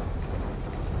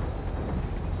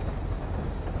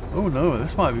 Oh no,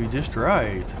 this might be just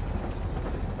right.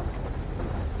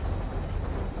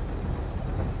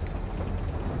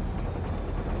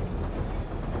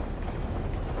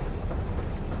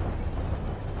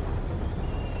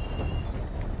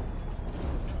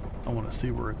 I want to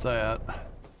see where it's at.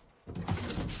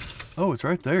 Oh, it's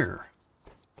right there.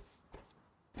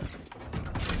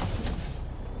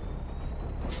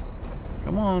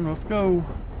 Come on, let's go.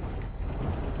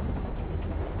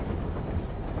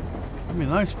 It'd be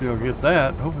nice to be able to get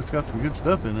that. Hope it's got some good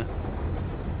stuff in it.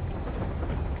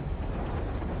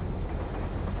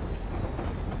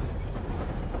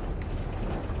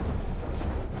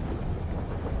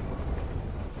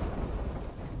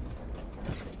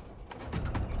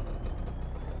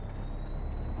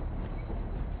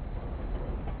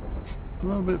 A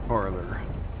little bit farther.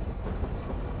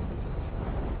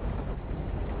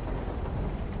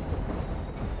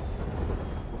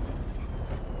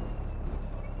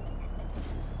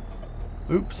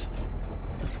 Oops.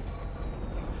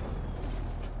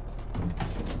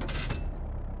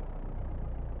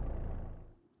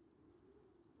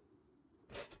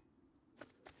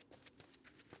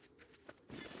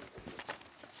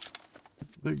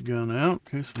 Big gun out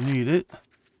in case we need it.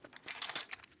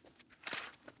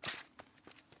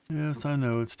 Yes, I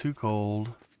know it's too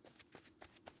cold.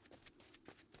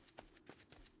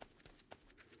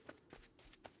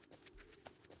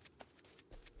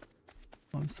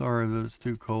 I'm sorry that it's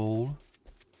too cold.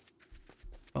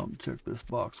 I'll check this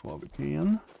box while we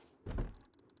can.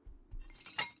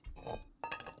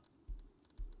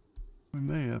 We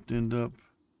may have to end up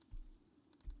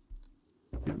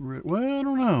getting rid. Well, I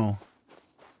don't know.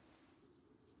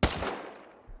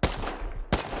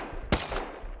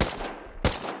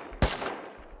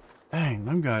 Dang,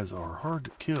 them guys are hard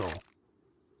to kill.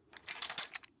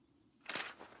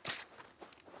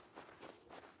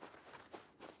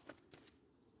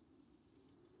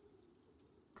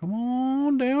 Come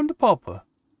on down to Papa.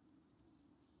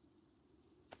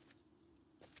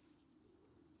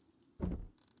 Oh,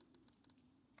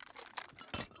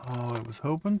 I was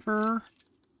hoping for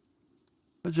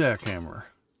a jackhammer.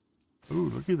 Ooh,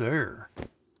 looky there.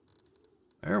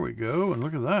 There we go, and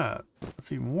look at that.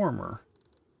 It's even warmer.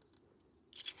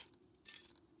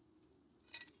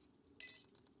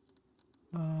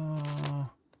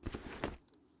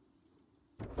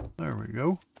 There we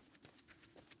go.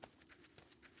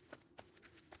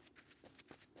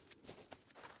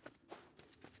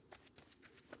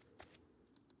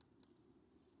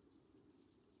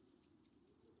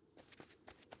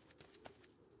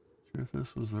 Sure if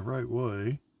this was the right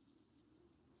way.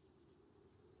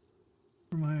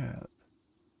 Where am I at?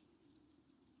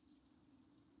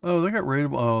 Oh, they got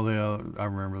rateable. Oh, yeah, I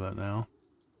remember that now.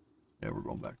 Yeah, we're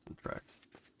going back to the tracks.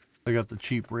 They got the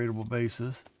cheap rateable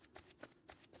bases.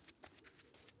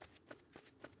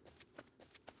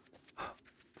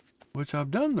 Which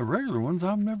I've done the regular ones.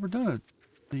 I've never done it.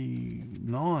 The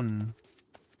non...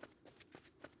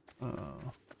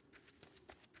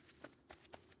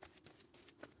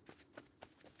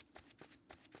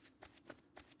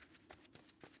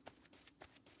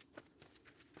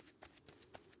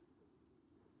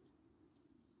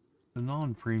 the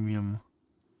non-premium.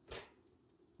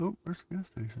 Oh, there's a gas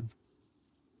station.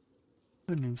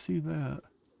 Didn't even see that.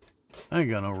 I ain't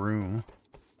got no room.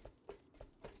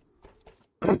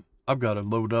 I've got to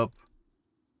load up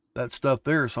that stuff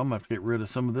there, so I'm gonna have to get rid of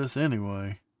some of this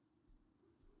anyway.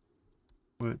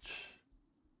 Which,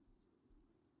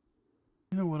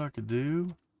 you know what I could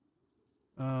do?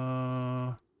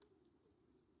 I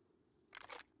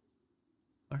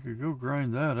could go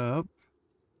grind that up,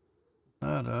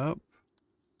 and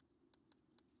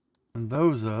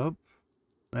those up.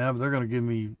 Now, they're gonna give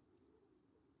me.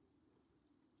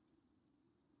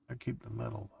 I keep the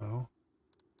metal though.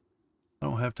 I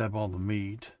don't have to have all the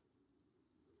meat.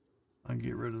 I can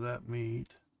get rid of that meat.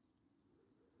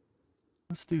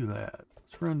 Let's do that.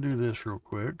 Let's run do this real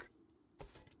quick.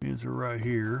 These are right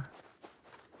here.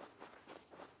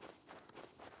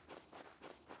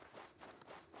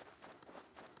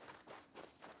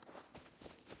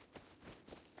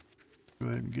 Go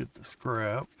ahead and get the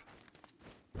scrap.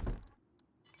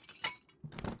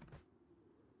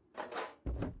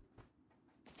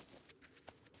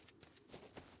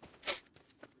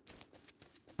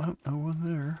 Oh, no one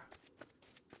there.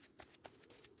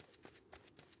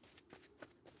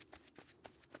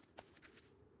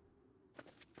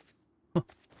 Huh.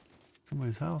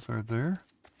 Somebody's house right there.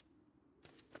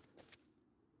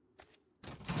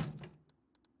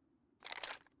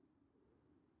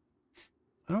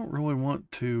 I don't really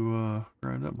want to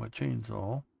grind up my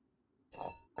chainsaw.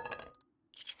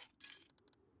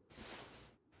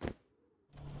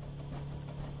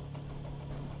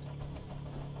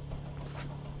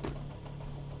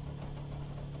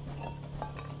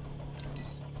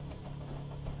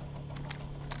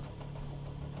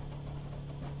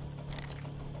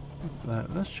 What's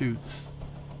that? That shoots.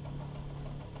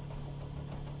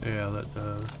 Yeah, that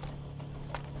does.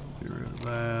 Get rid of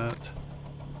that.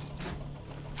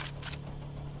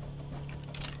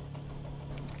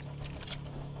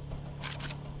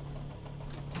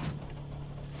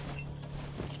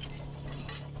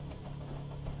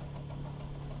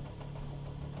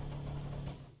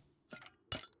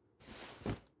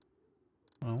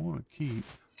 I want to keep.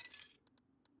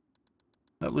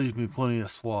 That leaves me plenty of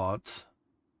slots.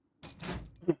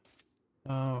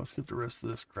 Let's get the rest of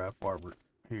this crap arbor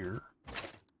here.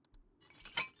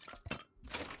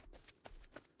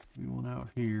 One out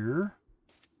here.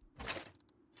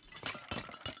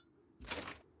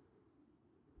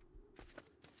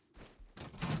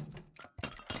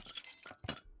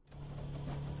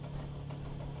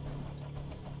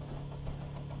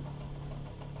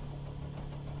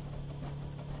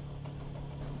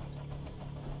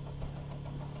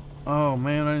 Oh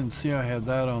man, I didn't see I had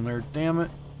that on there. Damn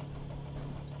it.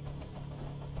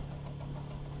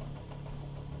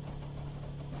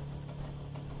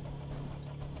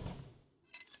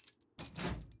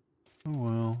 Oh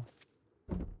well.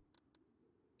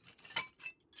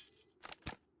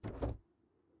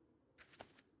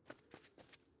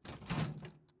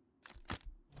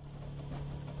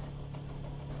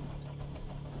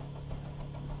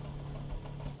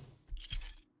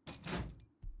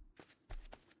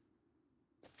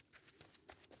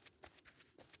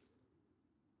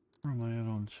 Where am I at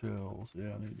on shells?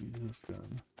 Yeah, I need to use this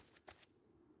gun.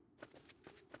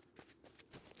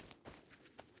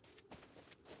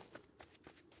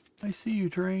 I see you,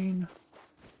 train.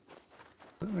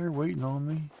 Sitting there waiting on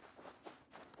me.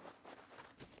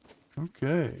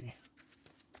 Okay.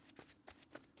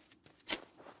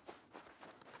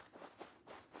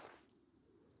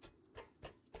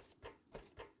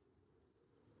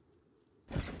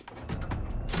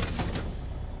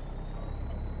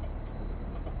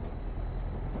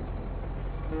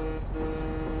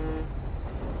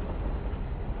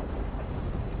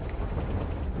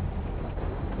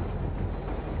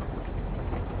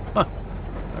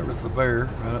 There was the bear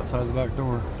right outside the back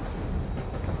door.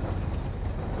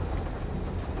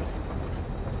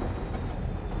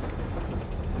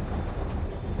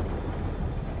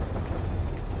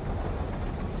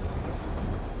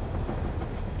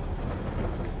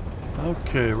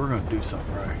 Okay, we're gonna do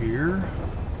something right here.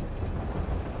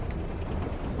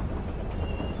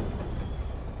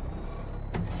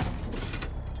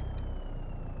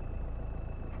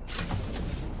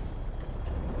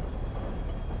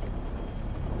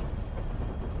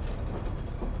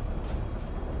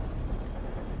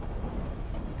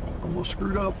 Almost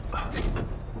screwed up.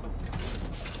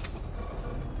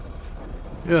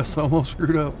 Yes, almost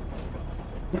screwed up.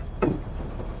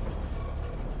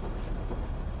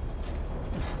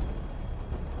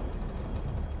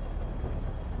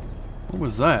 What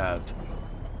was that?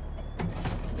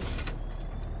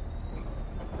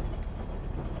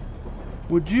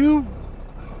 Would you?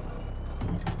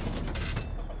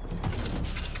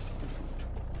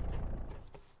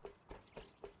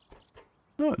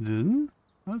 No, it didn't.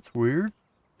 That's weird.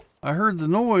 I heard the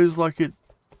noise like it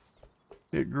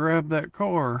grabbed that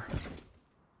car.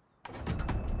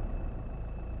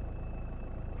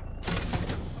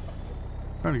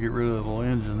 Trying to get rid of the little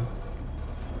engine.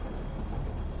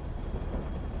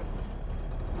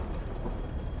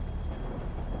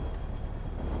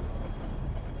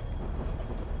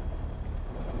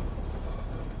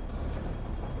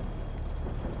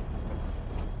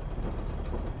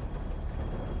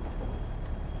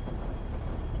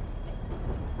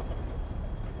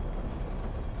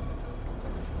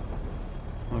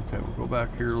 Okay, we'll go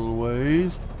back here a little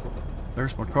ways.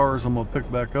 There's my cars I'm gonna pick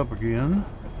back up again.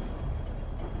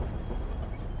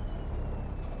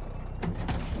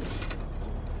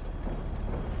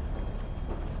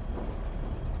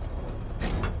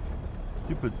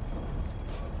 Stupid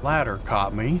ladder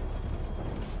caught me.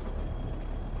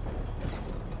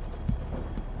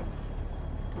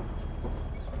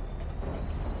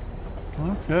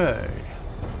 Okay.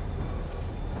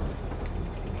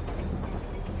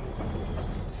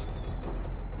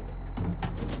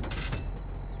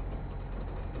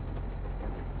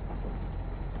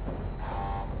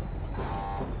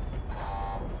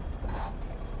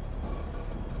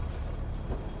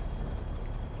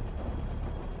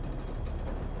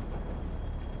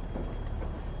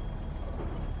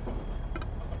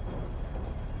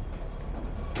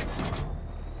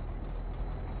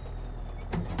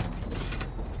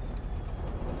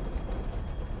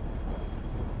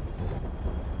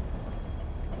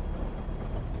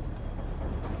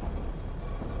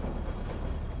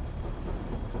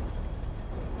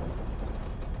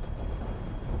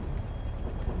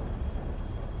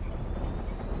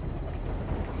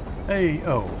 Hey,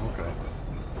 oh, okay.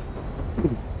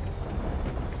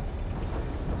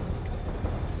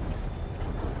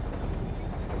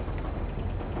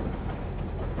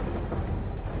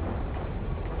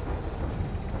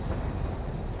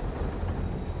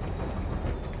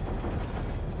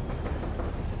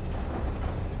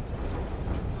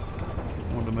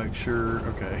 Wanted to make sure,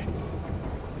 okay.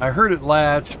 I heard it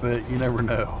latch, but you never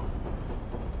know.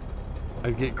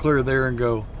 I'd get clear there and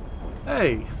go,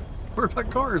 hey, where my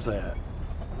car's at?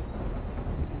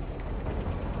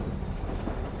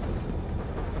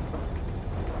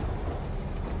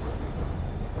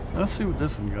 Let's see what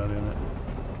this one got in it.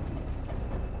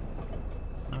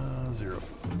 0.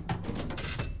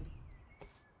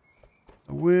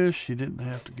 I wish you didn't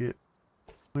have to get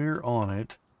clear on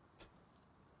it.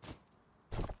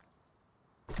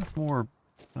 That's more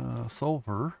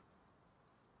sulfur.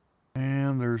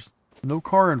 And there's no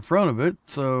car in front of it,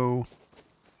 so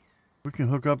we can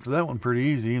hook up to that one pretty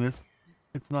easy, and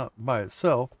it's not by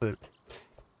itself, but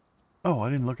oh, I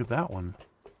didn't look at that one.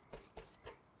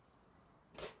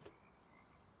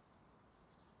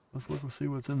 Let's look and see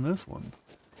what's in this one.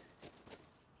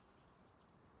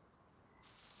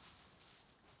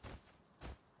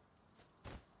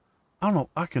 I don't know,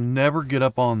 I can never get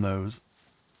up on those.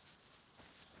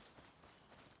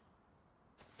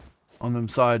 On them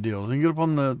side deals. You can get up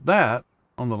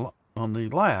on on the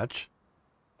latch.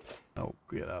 Oh,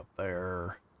 get up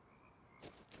there.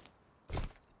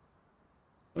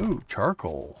 Ooh,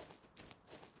 charcoal.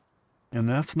 And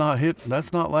that's not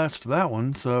latched to that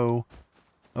one, so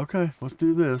okay, let's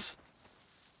do this.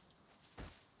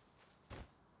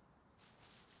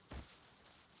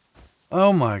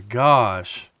 Oh my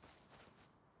gosh.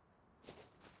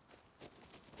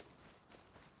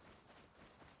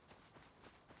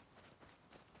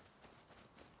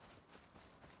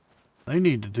 They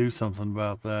need to do something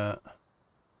about that.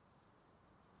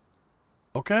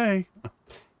 Okay.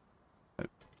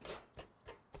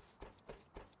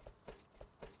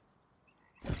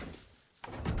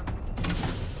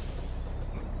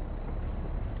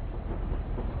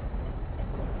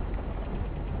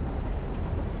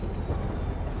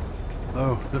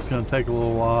 Oh, this is going to take a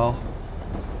little while.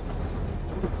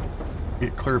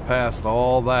 Get clear past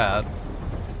all that.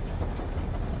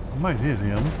 I might hit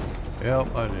him.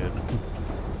 Yep, I did.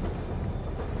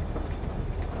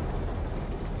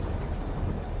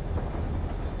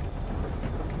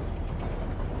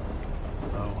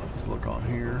 Oh, let's look on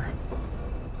here.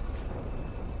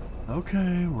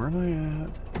 Okay, where am I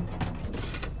at?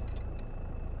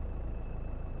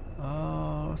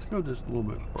 Let's go just a little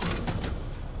bit further.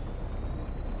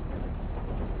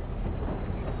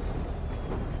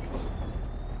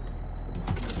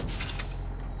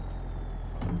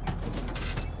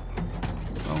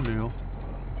 Deal.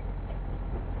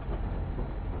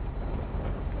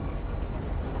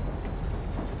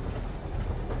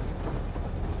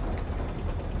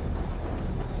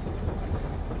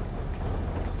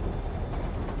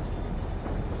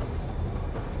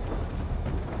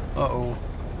 Uh-oh.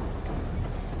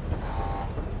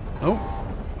 Oh.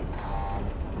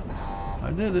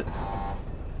 I did it.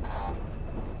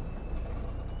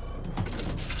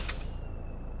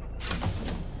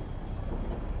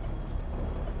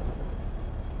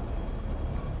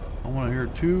 I want to hear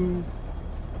 2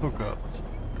 hookups.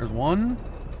 There's one.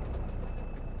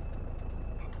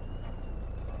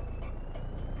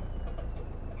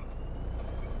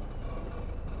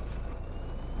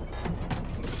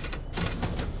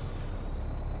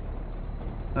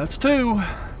 That's 2.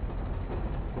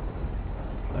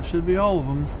 That should be all of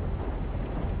them.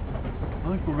 I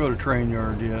think we'll go to train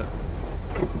yard yet.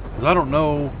 Because I don't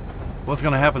know what's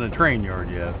going to happen at train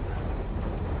yard yet.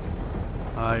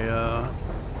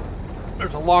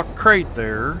 There's a locked crate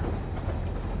there.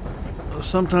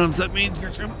 Sometimes that means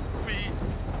there's going to be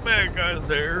bad guys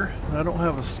there. I don't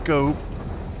have a scope.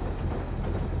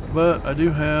 But I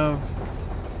do have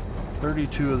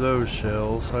 32 of those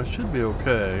shells, so I should be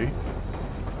okay.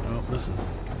 Well, this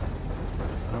is...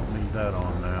 I don't need that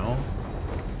on now.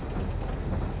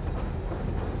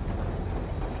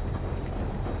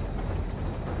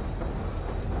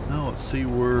 Now let's see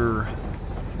where...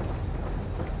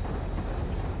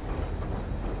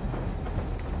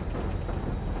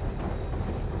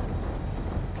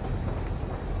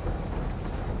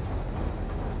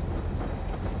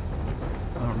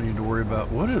 I don't need to worry about...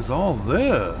 What is all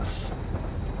this?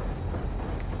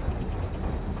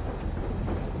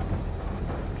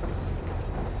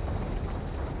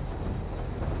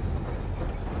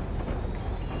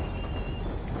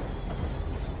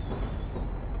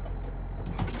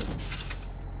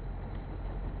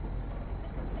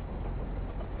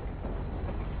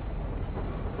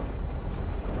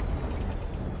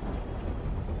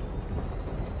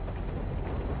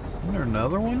 Is there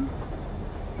another one?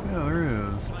 Yeah, there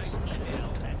is.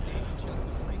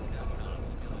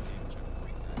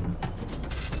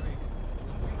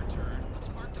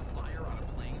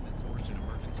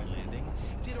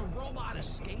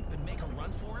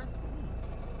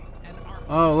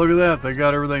 Oh, look at that. They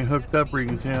got everything hooked up where you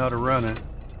can see how to run it.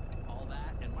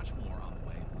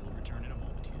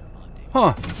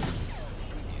 Huh.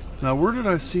 Now, where did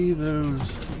I see those?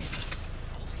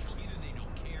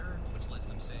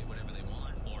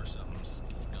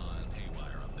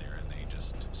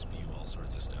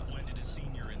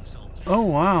 Oh,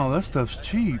 wow. That stuff's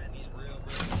cheap.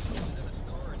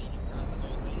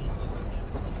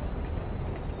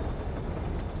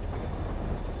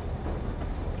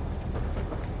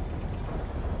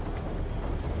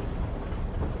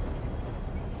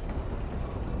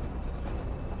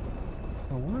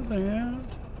 Where are they at?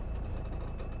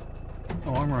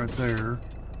 Oh, I'm right there.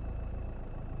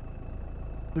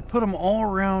 They put them all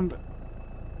around.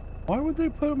 Why would they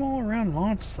put them all around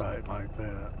launch site like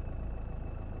that?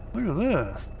 Look at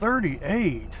this,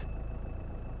 38.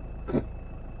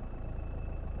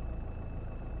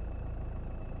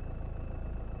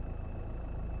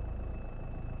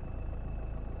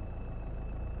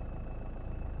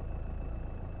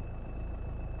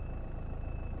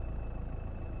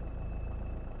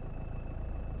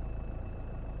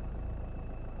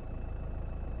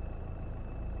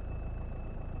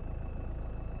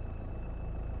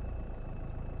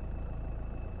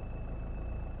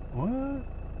 What?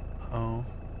 Oh.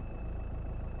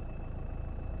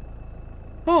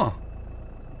 Huh.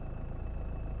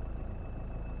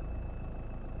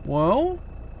 Well.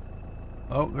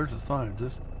 Oh, there's a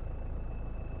scientist.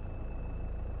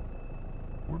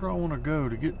 Where do I want to go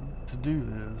to get to do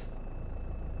this?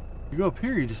 You go up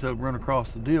here, you just have to run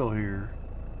across the deal here.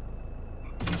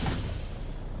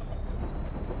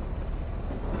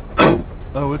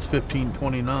 Oh, it's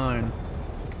 15:29.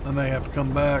 I may have to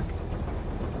come back.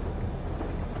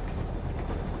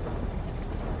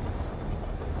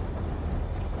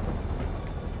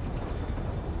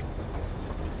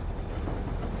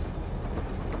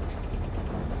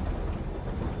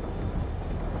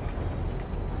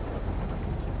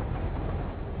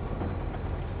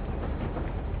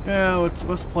 Yeah,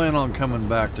 let's plan on coming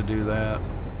back to do that.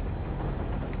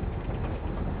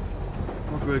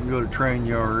 We'll go ahead and go to train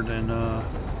yard and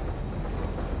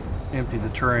empty the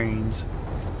trains.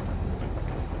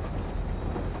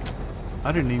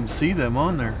 I didn't even see them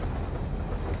on there.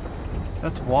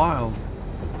 That's wild.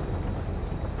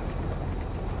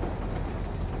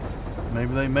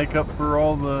 Maybe they make up for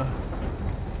all the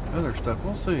other stuff.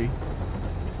 We'll see.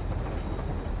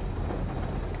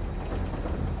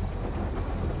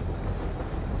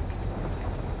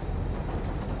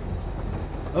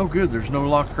 Oh good, there's no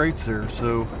locked crates there,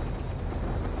 so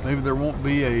maybe there won't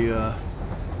be bad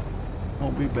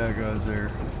guys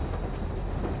there.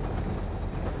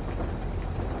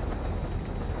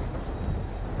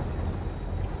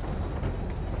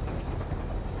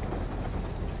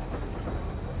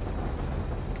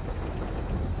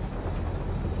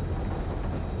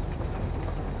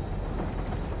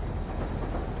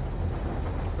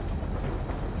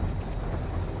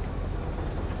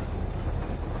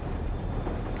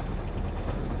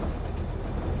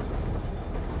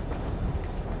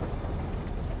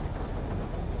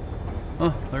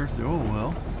 Oh, there's the oil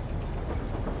well.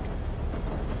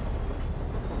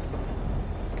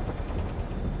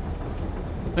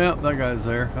 Yeah, that guy's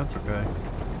there. That's okay.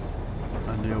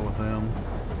 I deal with them.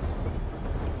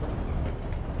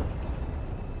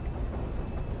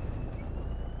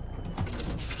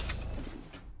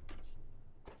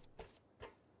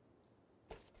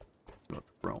 Got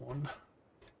the front one.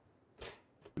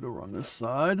 Go run this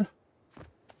side.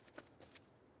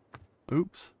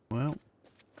 Oops. Well,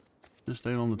 just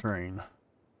stayed on the train.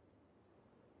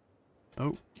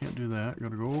 Oh, can't do that.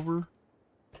 Gotta go over,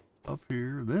 up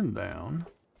here, then down.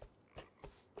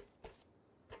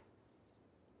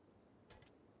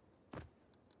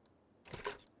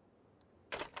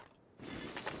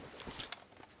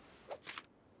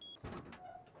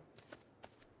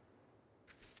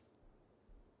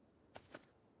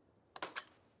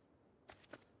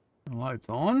 The lights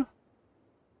on.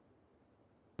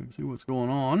 You can see what's going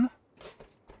on.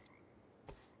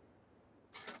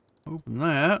 Open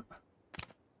that.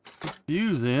 Put the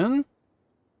fuse in.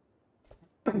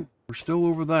 We're still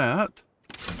over that.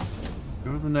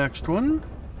 Go to the next one.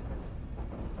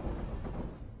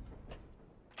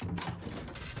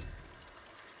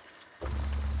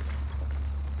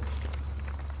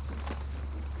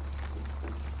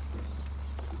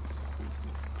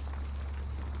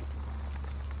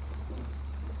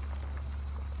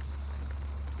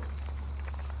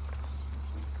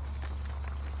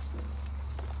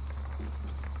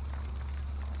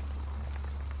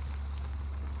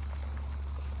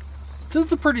 This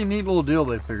is a pretty neat little deal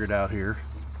they figured out here.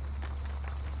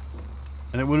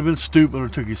 And it would have been stupid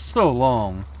if it took you so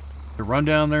long to run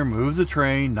down there, move the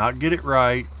train, not get it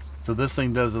right, so this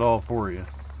thing does it all for you.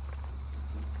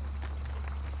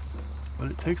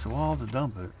 But it takes a while to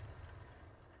dump it.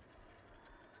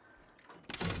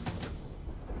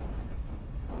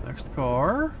 Next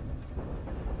car.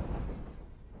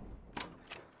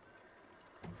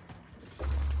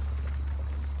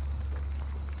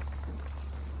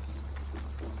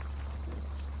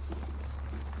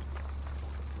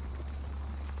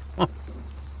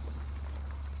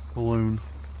 Balloon.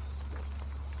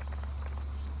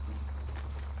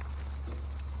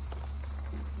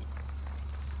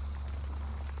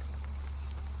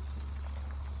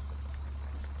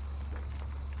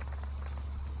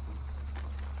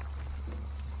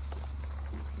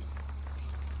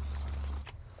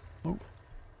 Oh.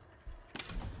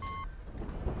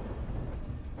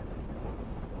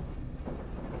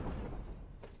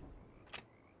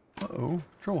 Uh-oh,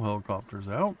 patrol helicopter's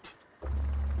out.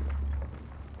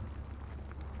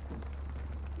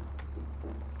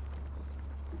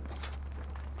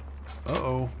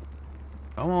 Uh-oh.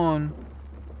 Come on.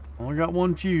 Only got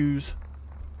one fuse.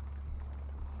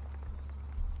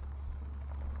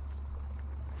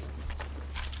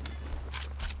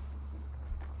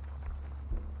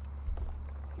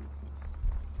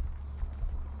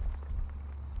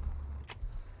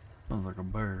 Sounds like a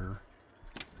bear.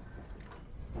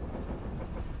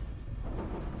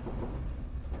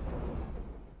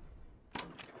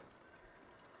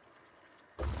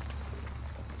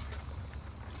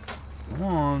 Come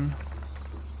on.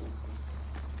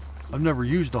 I've never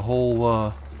used a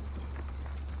whole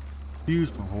fuse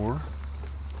before.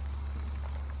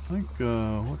 I think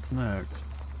what's next?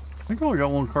 I think I only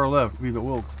got one car left. Be the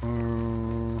oil. I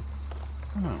don't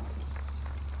know.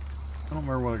 I don't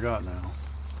remember what I got now.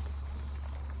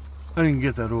 I didn't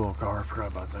get that oil car. I forgot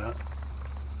about that.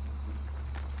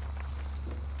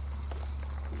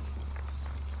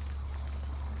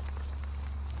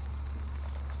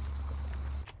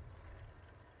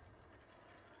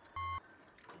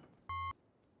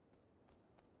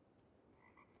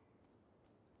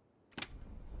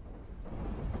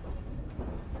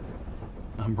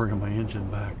 I'm bringing my engine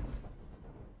back.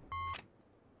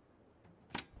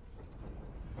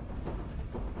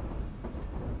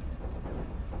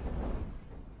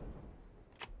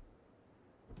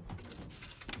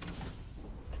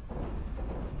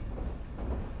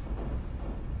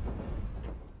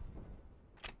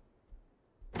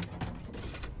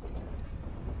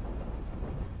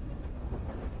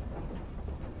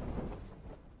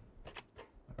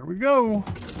 There we go.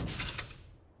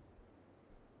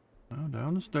 Now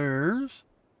down the stairs.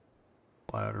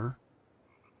 Ladder.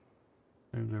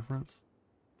 Same difference.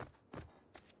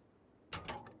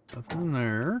 Nothing in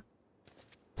there.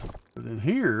 But in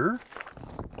here.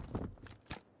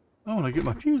 Oh, and I get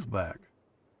my fuse back.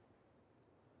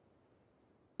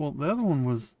 Well, the other one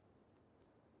was.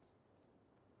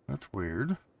 That's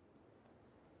weird.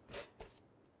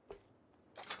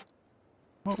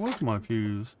 What was my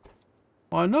fuse?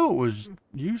 Well, I know it was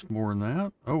used more than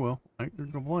that. Oh well, I ain't gonna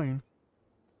complain.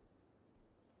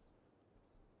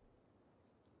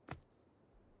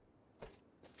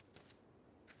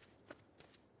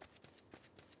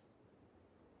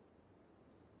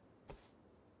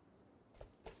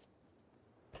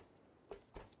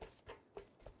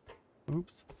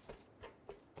 Oops.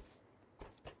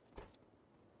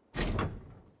 Let's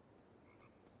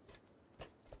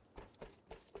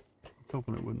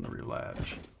hoping it wouldn't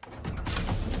relatch.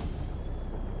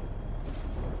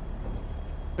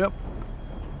 Yep.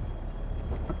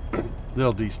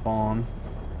 They'll despawn.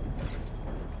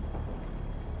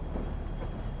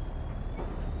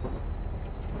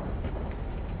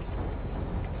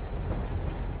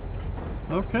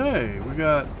 Okay, we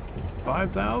got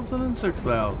 5,000 and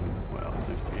 6,000. Well,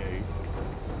 68.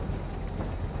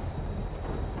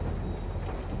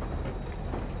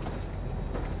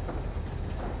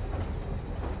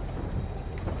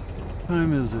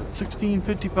 Time is it?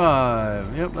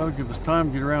 16:55. Yep, that'll give us time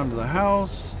to get around to the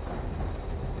house.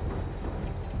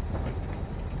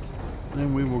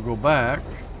 Then we will go back.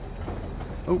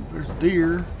 Oh, there's a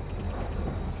deer.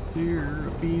 Deer,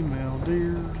 a female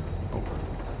deer. Oh.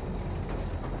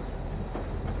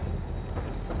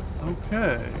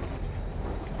 Okay.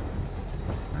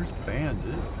 There's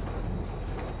Bandit.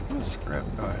 What scrap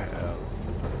do I have?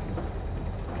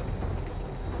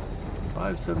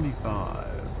 575.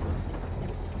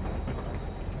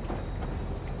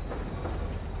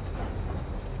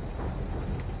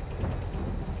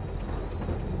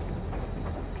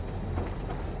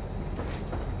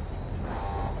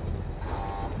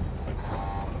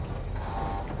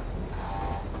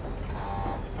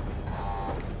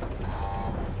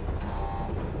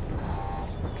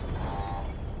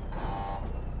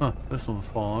 Huh, this one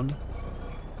spawned.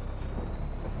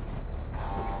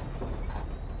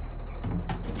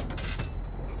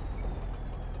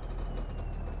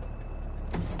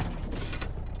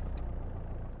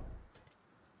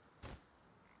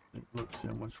 Let's see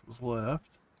how much was left.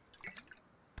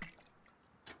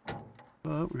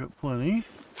 But we got plenty.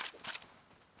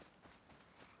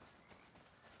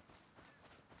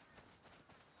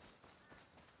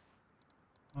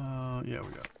 Yeah, we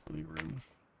got plenty of room.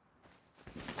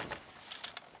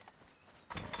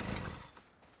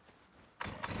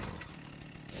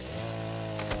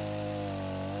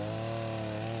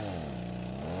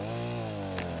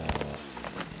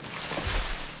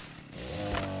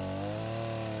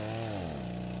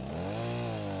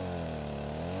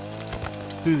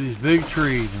 To these big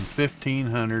trees and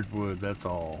 1,500 wood, that's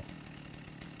all.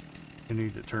 You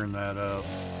need to turn that up.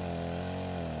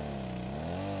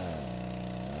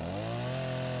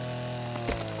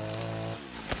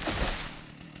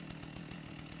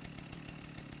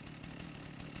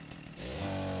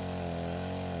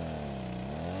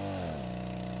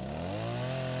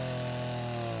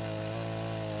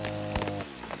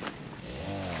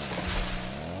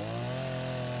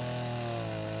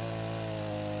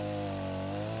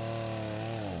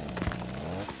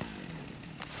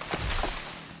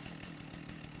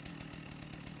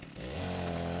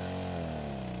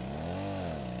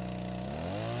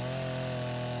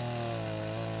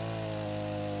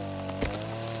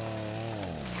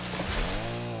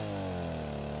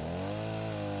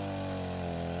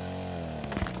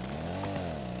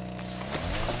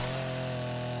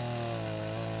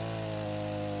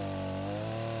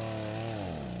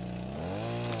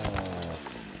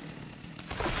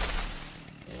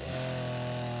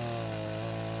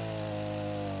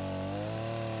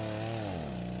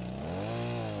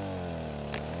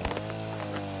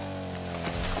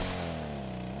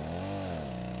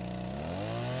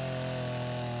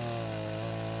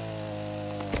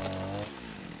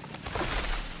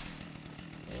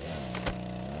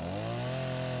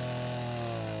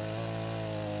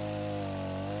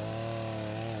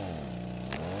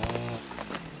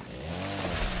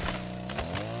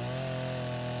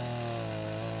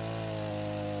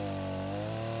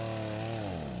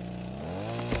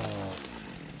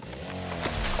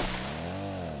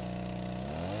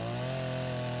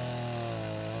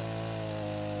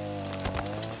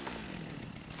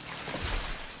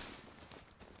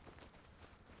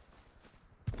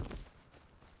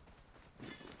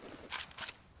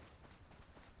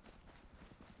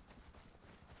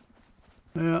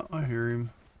 Yeah, I hear him.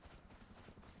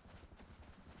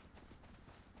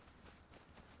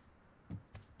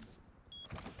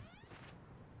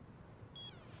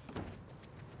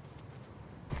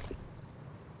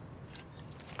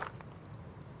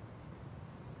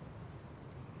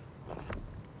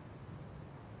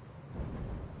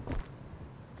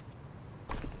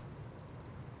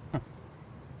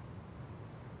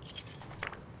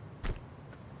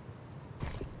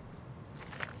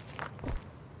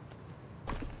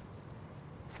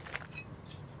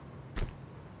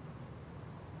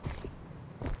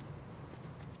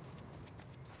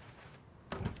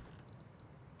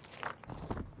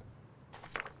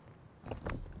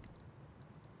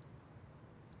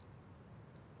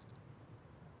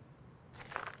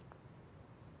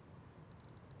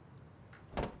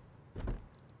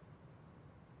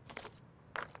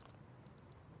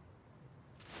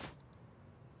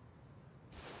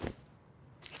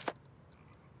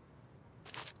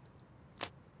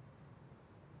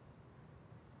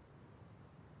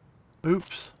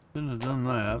 Oops, shouldn't have done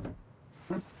that.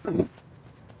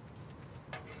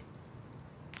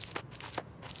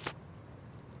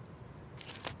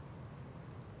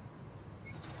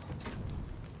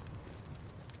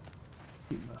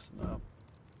 Keep messing up.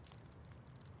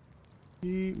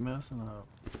 Keep messing up.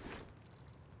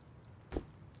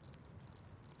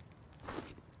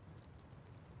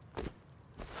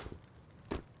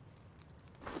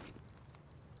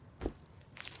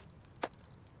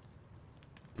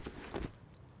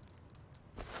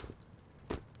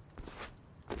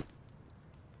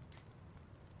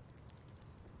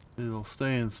 It'll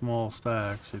stay in small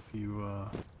stacks if you,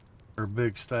 or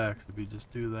big stacks if you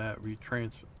just do that.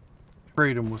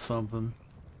 Trade them with something.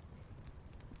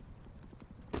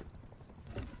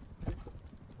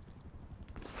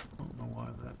 Don't know why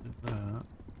that did that.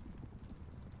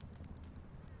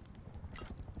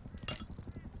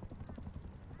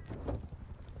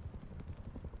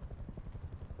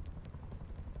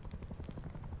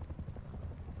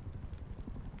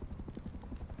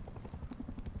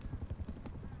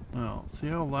 Well, see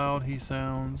how loud he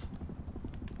sounds?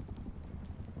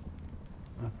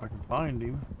 If I can find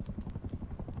him.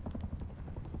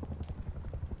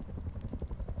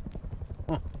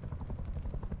 Huh.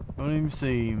 Don't even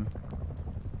see him.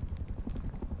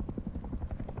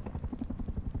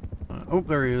 Oh,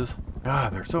 there he is.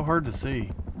 God, they're so hard to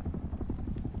see.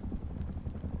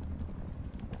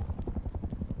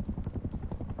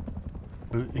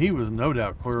 But he was no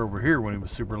doubt clear over here when he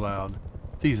was super loud.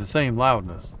 He's the same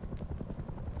loudness.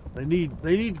 They need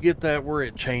to get that where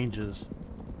it changes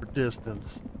for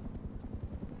distance.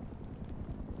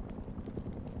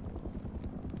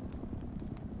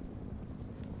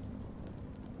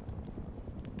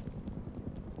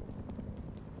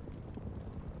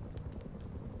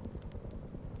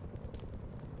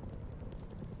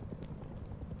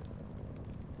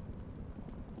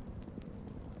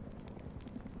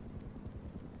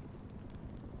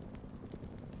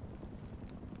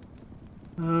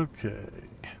 Okay.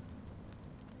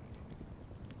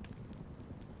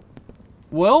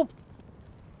 Well,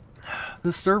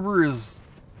 this server is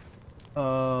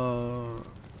a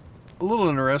little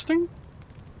interesting.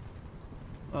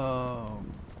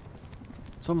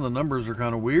 Some of the numbers are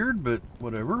kind of weird, but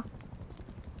whatever.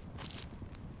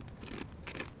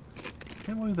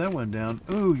 Can't believe that went down.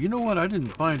 Oh, you know what? I didn't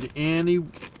find any.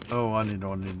 Oh, I know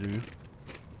what I need to do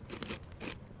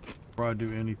before I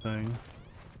do anything.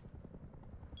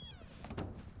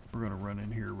 We're gonna run in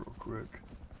here real quick.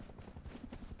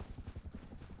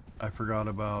 I forgot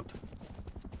about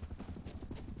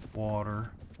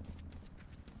water.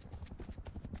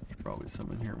 There's probably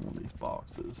some in here in one of these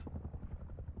boxes.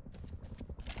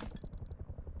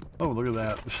 Oh, look at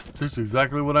that. That's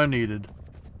exactly what I needed.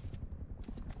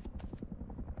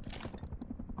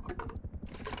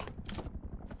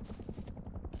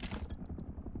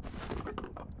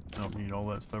 I don't need all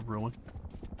that stuff, really.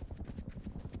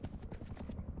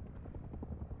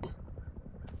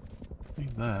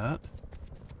 Need that.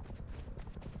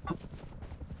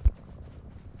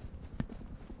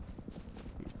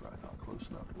 He's probably not close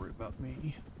enough to worry about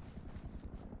me.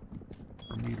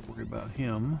 For me to worry about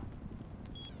him.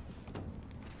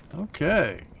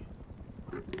 Okay.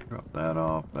 Drop that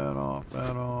off, that off,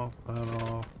 that off, that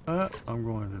off, that. I'm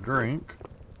going to drink.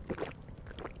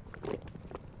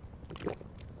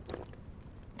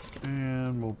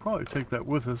 And we'll probably take that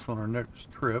with us on our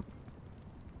next trip.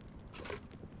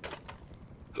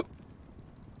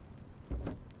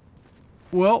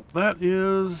 Well, that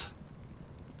is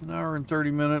an hour and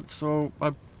 30 minutes, so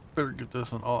I better get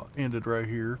this one ended right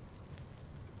here.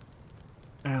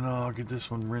 And I'll get this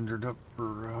one rendered up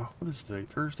for, what is today?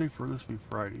 Thursday? For this will be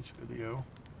Friday's video.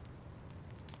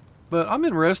 But I'm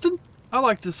interested. I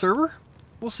like this server.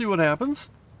 We'll see what happens.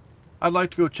 I'd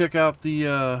like to go check out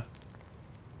the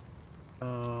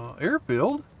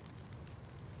airfield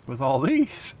with all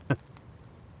these. Look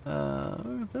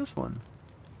at this one.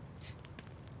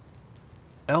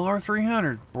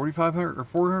 LR300, 4,500 or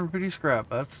 450 scrap.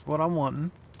 That's what I'm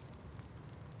wanting.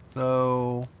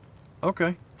 So,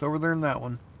 okay, it's over there in that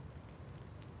one.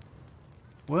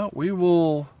 Well, we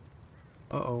will.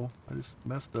 Uh-oh, I just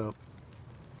messed up.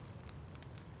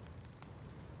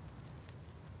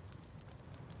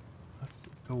 That's the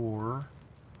door.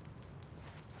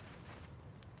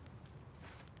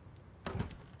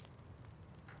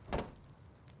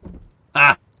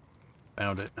 Ah!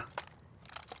 Found it.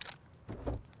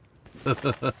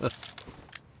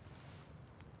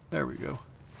 There we go.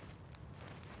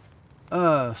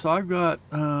 So I've got,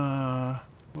 what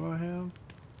do I have?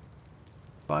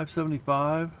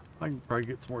 575. I can probably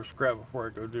get some more scrap before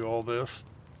I go do all this.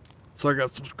 So I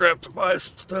got some scrap to buy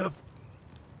some stuff.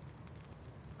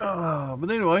 But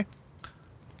anyway,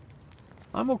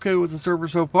 I'm okay with the server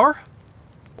so far.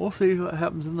 We'll see what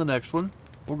happens in the next one.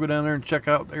 We'll go down there and check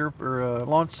out the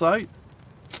launch site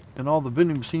and all the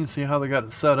vending machines, see how they got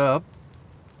it set up.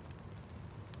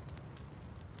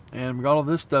 And we got all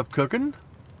this stuff cooking.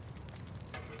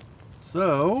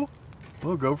 So,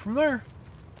 we'll go from there.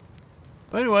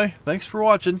 But anyway, thanks for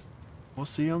watching. We'll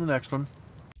see you on the next one.